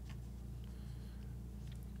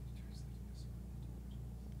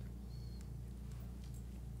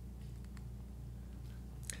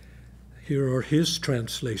 Here are his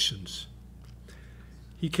translations.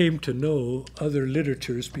 He came to know other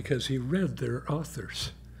literatures because he read their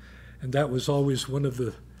authors. And that was always one of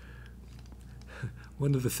the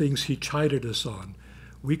things he chided us on.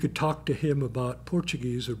 We could talk to him about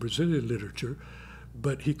Portuguese or Brazilian literature,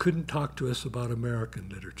 but he couldn't talk to us about American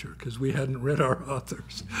literature because we hadn't read our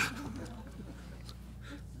authors.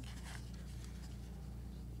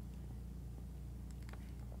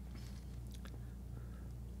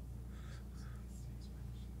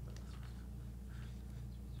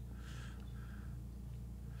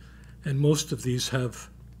 And most of these have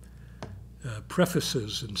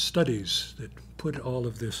prefaces and studies that put all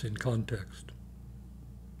of this in context.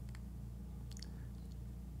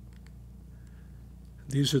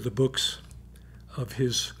 These are the books of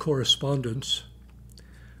his correspondence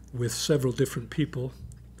with several different people,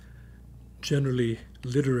 generally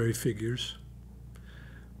literary figures,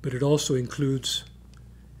 but it also includes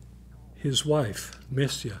his wife,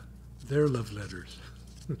 Messia, their love letters.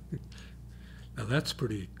 Now that's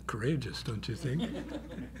pretty courageous, don't you think?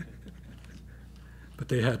 But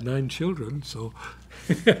they had 9 children, so.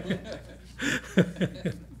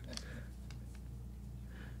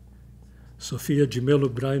 Sophia Gemelo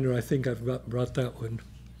Breiner, I think I've brought that one.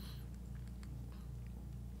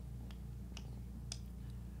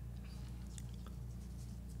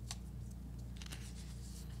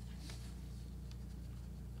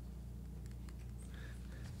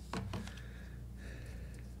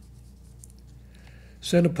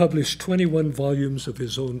 Sena published 21 volumes of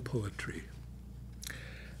his own poetry.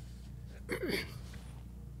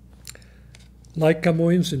 Like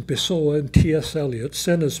Camões and Pessoa and T.S. Eliot,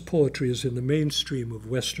 Sena's poetry is in the mainstream of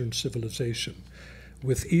Western civilization,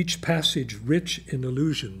 with each passage rich in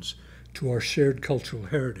allusions to our shared cultural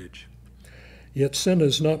heritage. Yet Sena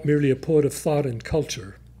is not merely a poet of thought and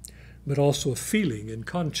culture, but also of feeling and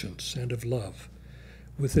conscience and of love,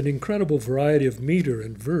 with an incredible variety of meter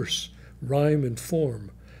and verse, rhyme and form,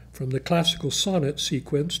 from the classical sonnet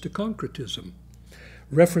sequence to concretism.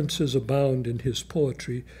 References abound in his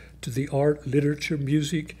poetry to the art, literature,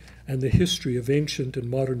 music, and the history of ancient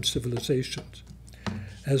and modern civilizations.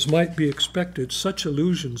 As might be expected, such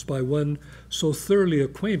allusions by one so thoroughly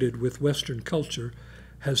acquainted with Western culture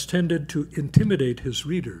has tended to intimidate his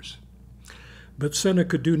readers. But Sena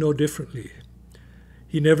could do no differently.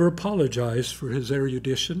 He never apologized for his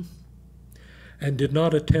erudition and did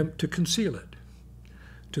not attempt to conceal it.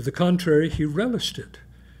 To the contrary, he relished it,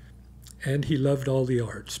 and he loved all the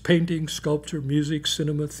arts: painting, sculpture, music,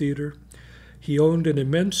 cinema, theater. He owned an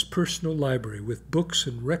immense personal library with books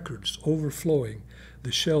and records overflowing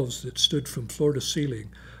the shelves that stood from floor to ceiling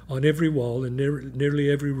on every wall in nearly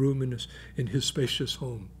every room in his spacious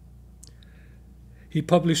home. He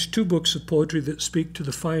published 2 books of poetry that speak to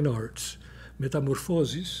the fine arts: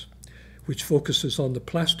 Metamorphosis, which focuses on the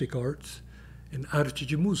plastic arts, and Arte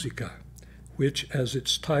de Musica, which, as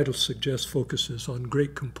its title suggests, focuses on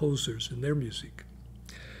great composers and their music.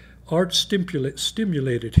 Art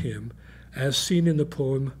stimulated him, as seen in the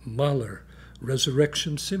poem Mahler,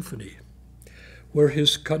 Resurrection Symphony, where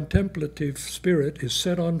his contemplative spirit is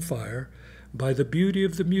set on fire by the beauty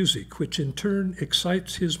of the music, which in turn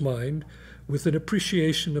excites his mind with an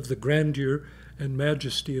appreciation of the grandeur and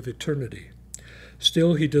majesty of eternity.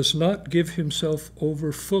 Still, he does not give himself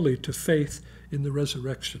over fully to faith in the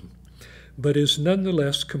resurrection, but is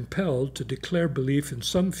nonetheless compelled to declare belief in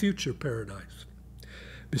some future paradise.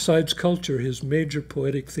 Besides culture, his major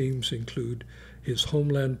poetic themes include his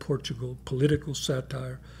homeland Portugal, political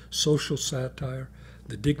satire, social satire,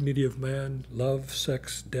 the dignity of man, love,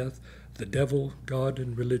 sex, death, the devil, God,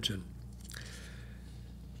 and religion.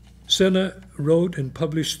 Sena wrote and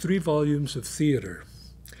published 3 volumes of theater,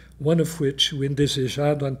 one of which, O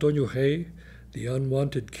Indesejado Antonio Rei, The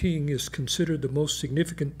Unwanted King, is considered the most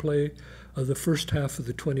significant play of the first half of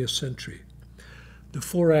the 20th century. The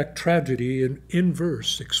 4-act tragedy in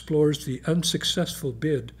verse explores the unsuccessful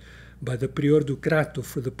bid by the Prior do Crato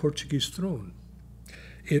for the Portuguese throne.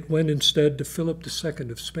 It went instead to Philip II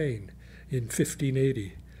of Spain in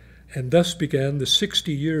 1580, and thus began the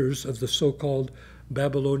 60 years of the so-called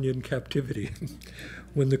Babylonian captivity,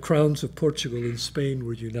 when the crowns of Portugal and Spain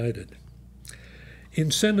were united.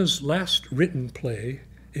 In Sena's last written play,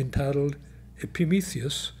 entitled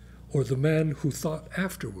Epimetheus, or The Man Who Thought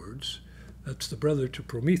Afterwards, that's the brother to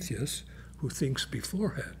Prometheus, who thinks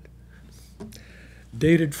beforehand,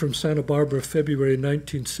 dated from Santa Barbara, February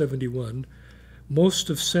 1971, most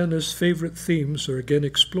of Sena's favorite themes are again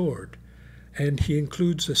explored, and he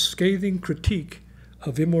includes a scathing critique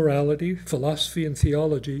of immorality, philosophy, and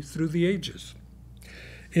theology through the ages.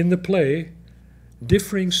 In the play,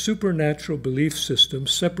 differing supernatural belief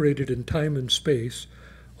systems separated in time and space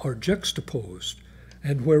are juxtaposed,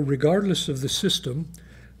 and where, regardless of the system,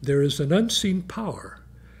 there is an unseen power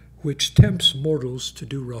which tempts mortals to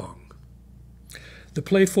do wrong. The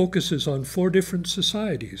play focuses on 4 different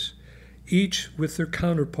societies, each with their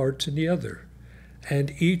counterparts in the other,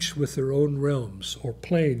 and each with their own realms or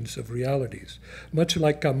planes of realities, much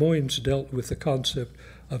like Camões dealt with the concept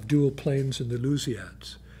of dual planes in the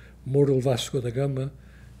Lusíads, mortal Vasco da Gama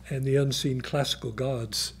and the unseen classical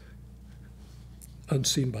gods,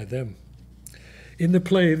 unseen by them. In the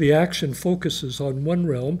play, the action focuses on one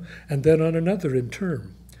realm and then on another in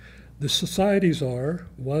turn. The societies are,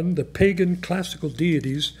 1, the pagan classical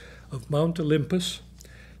deities of Mount Olympus;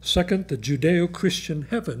 2nd, the Judeo-Christian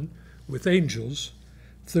heaven with angels;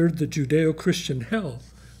 3rd, the Judeo-Christian hell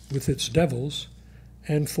with its devils;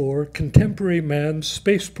 and 4, contemporary man's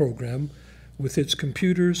space program with its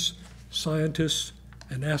computers, scientists,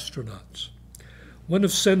 and astronauts. One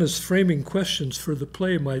of Sena's framing questions for the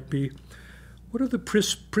play might be, what are the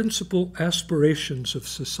principal aspirations of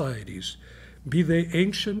societies, be they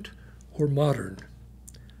ancient or modern?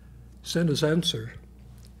 Sena's answer,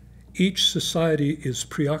 each society is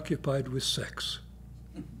preoccupied with sex.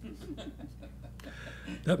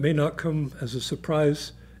 That may not come as a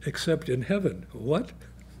surprise except in heaven. What?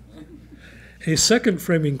 A second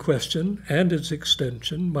framing question and its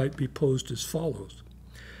extension might be posed as follows.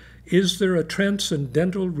 Is there a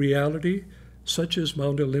transcendental reality such as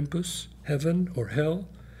Mount Olympus, heaven, or hell?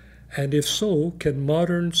 And if so, can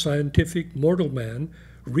modern scientific mortal man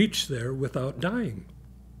reach there without dying?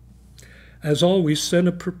 As always,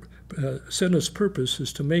 Sena's purpose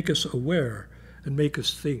is to make us aware and make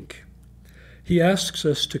us think. He asks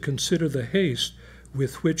us to consider the haste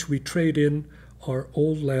with which we trade in our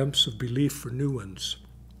old lamps of belief for new ones.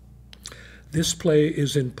 This play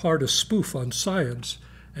is in part a spoof on science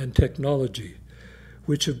and technology,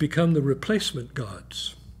 which have become the replacement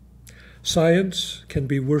gods. Science can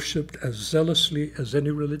be worshipped as zealously as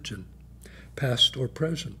any religion, past or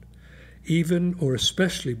present, even or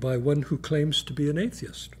especially by one who claims to be an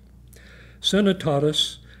atheist. Sena taught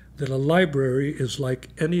us that a library is like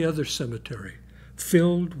any other cemetery,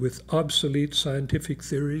 filled with obsolete scientific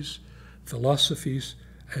theories, philosophies,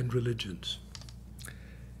 and religions.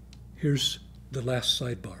 Here's the last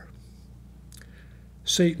sidebar.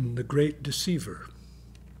 Satan, the great deceiver.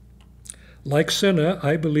 Like Sena,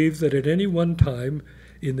 I believe that at any one time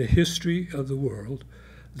in the history of the world,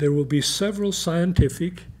 there will be several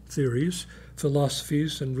scientific theories,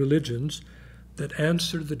 philosophies, and religions that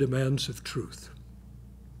answer the demands of truth.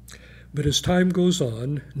 But as time goes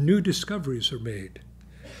on, new discoveries are made.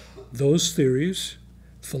 Those theories,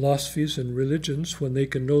 philosophies, and religions, when they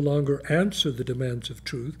can no longer answer the demands of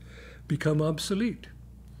truth, become obsolete,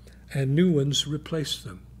 and new ones replace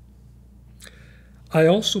them. I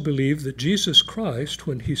also believe that Jesus Christ,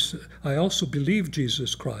 I also believe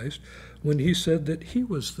Jesus Christ when he said that he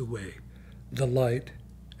was the way, the light,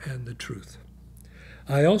 and the truth.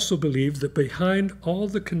 I also believe that behind all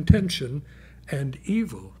the contention and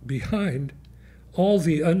evil, behind all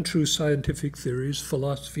the untrue scientific theories,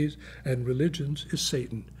 philosophies, and religions, is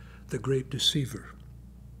Satan, the great deceiver,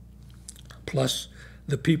 plus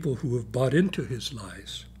the people who have bought into his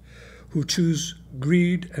lies, who choose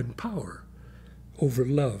greed and power over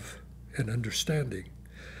love and understanding.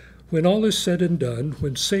 When all is said and done,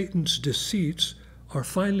 when Satan's deceits are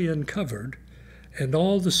finally uncovered, and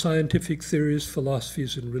all the scientific theories,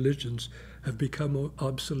 philosophies, and religions have become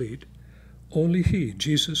obsolete, only he,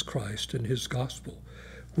 Jesus Christ, and his gospel,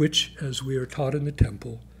 which, as we are taught in the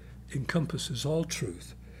temple, encompasses all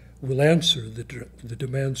truth, will answer the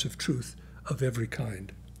demands of truth of every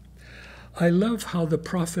kind. I love how the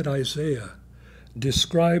prophet Isaiah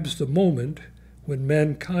describes the moment when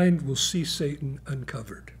mankind will see Satan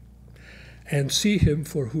uncovered and see him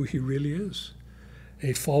for who he really is,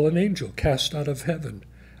 a fallen angel cast out of heaven,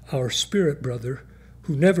 our spirit brother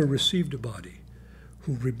who never received a body,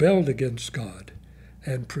 who rebelled against God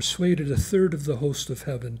and persuaded a third of the host of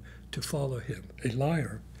heaven to follow him, a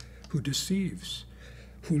liar who deceives,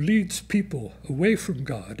 who leads people away from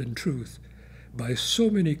God and truth by so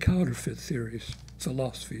many counterfeit theories,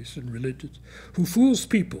 philosophies, and religions, who fools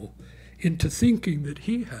people into thinking that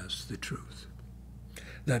he has the truth,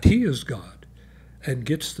 that he is God, and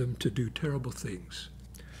gets them to do terrible things.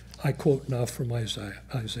 I quote now from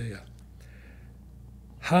Isaiah.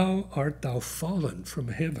 How art thou fallen from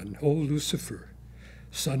heaven, O Lucifer,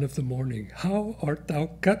 son of the morning? How art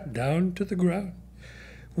thou cut down to the ground,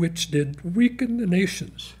 which did weaken the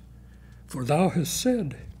nations? For thou hast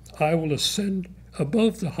said, I will ascend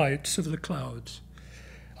above the heights of the clouds.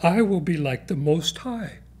 I will be like the Most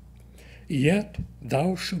High. Yet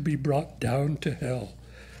thou shalt be brought down to hell,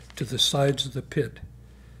 to the sides of the pit.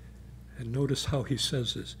 And notice how he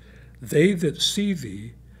says this. They that see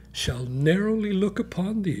thee shall narrowly look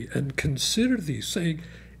upon thee and consider thee, saying,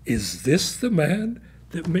 Is this the man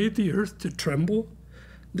that made the earth to tremble,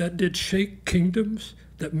 that did shake kingdoms,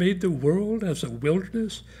 that made the world as a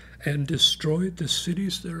wilderness, and destroyed the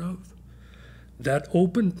cities thereof? That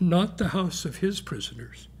opened not the house of his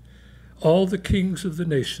prisoners. All the kings of the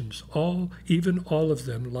nations, even all of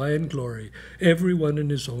them, lie in glory, every one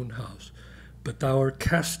in his own house. But thou art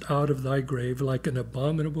cast out of thy grave like an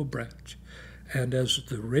abominable branch, and as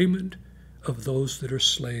the raiment of those that are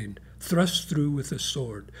slain, thrust through with a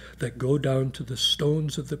sword, that go down to the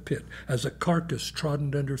stones of the pit, as a carcass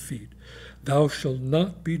trodden under feet. Thou shalt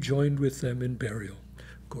not be joined with them in burial.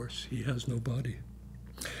 Of course, he has no body,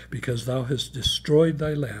 because thou hast destroyed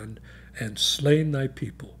thy land and slain thy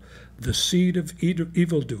people. The seed of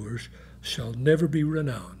evildoers shall never be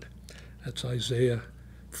renowned. That's Isaiah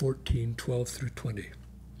 14:12 through 20.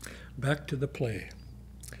 Back to the play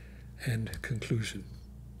and conclusion.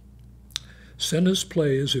 Sena's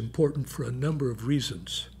play is important for a number of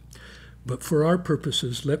reasons, but for our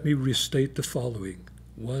purposes, let me restate the following.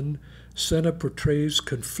 1. Sena portrays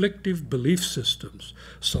conflicting belief systems,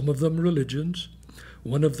 some of them religions,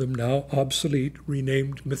 one of them now obsolete,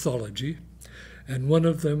 renamed mythology, and one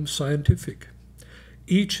of them scientific.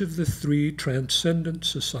 Each of the three transcendent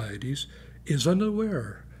societies is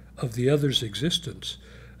unaware of the other's existence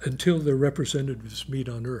until their representatives meet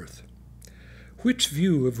on earth. Which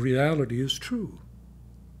view of reality is true?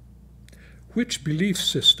 Which belief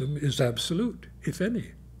system is absolute, if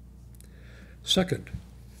any? Second,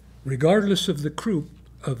 regardless of the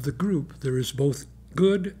group, there is both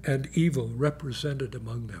good and evil represented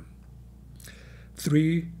among them.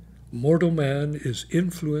 3, mortal man is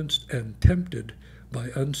influenced and tempted by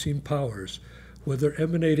unseen powers, whether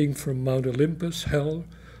emanating from Mount Olympus, hell,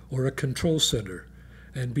 or a control center,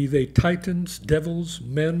 and be they titans, devils,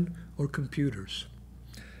 men, or computers.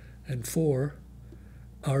 And 4,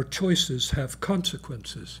 our choices have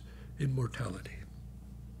consequences in mortality.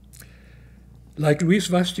 Like Luis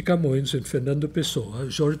Vaz de Camoens and Fernando Pessoa,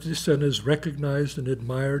 Jorge de Sena is recognized and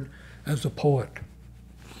admired as a poet.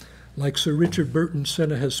 Like Sir Richard Burton,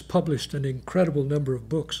 Sena has published an incredible number of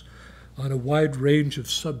books on a wide range of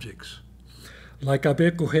subjects. Like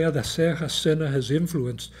Abbé Jorge de Sena, Sena has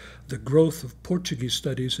influenced the growth of Portuguese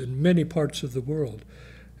studies in many parts of the world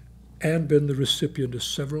and been the recipient of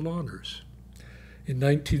several honors. In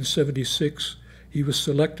 1976, he was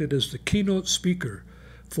selected as the keynote speaker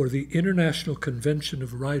for the International Convention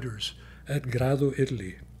of Writers at Grado,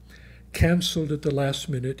 Italy. Cancelled at the last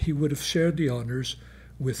minute, he would have shared the honors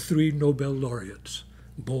with 3 Nobel laureates,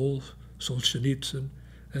 Bol, Solzhenitsyn,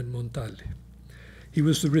 and Montaldi. He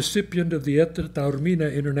was the recipient of the Eta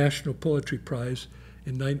Taormina International Poetry Prize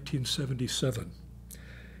in 1977.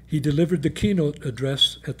 He delivered the keynote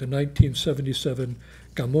address at the 1977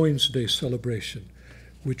 Camões Day celebration,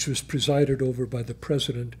 which was presided over by the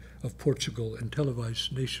President of Portugal and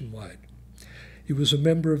televised nationwide. He was a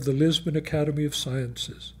member of the Lisbon Academy of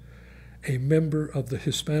Sciences, a member of the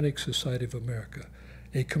Hispanic Society of America,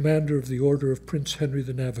 a commander of the Order of Prince Henry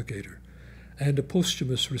the Navigator, and a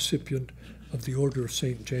posthumous recipient of the Order of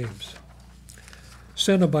St. James.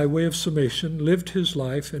 Sena, by way of summation, lived his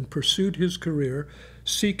life and pursued his career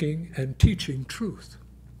seeking and teaching truth.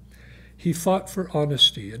 He fought for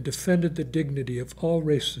honesty and defended the dignity of all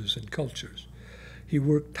races and cultures. He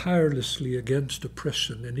worked tirelessly against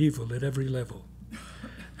oppression and evil at every level.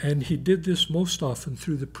 And he did this most often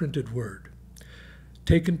through the printed word.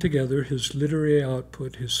 Taken together, his literary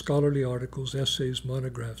output, his scholarly articles, essays,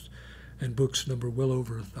 monographs, and books number well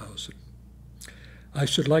over 1,000. I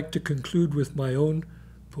should like to conclude with my own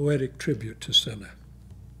poetic tribute to Sena.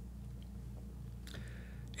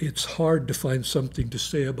 It's hard to find something to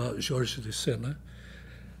say about Jorge de Sena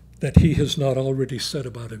that he has not already said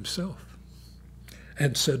about himself,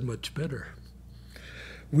 and said much better.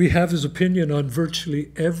 We have his opinion on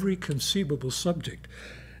virtually every conceivable subject,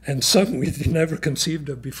 and some we'd never conceived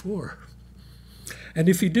of before. And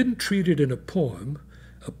if he didn't treat it in a poem,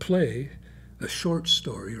 a play, a short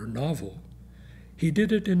story, or novel, he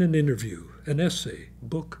did it in an interview, an essay,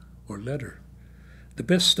 book, or letter. The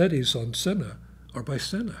best studies on Sena are by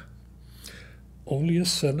Sena. Only a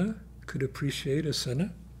Sena could appreciate a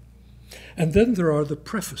Sena. And then there are the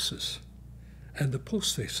prefaces, and the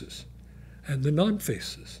postfaces, and the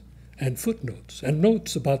non-faces, and footnotes, and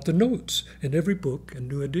notes about the notes in every book and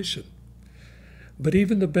new edition. But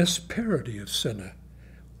even the best parody of Sena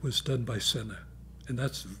was done by Sena, and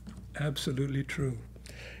that's absolutely true.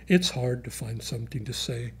 It's hard to find something to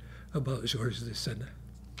say about Jorge de Sena.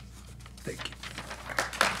 Thank you.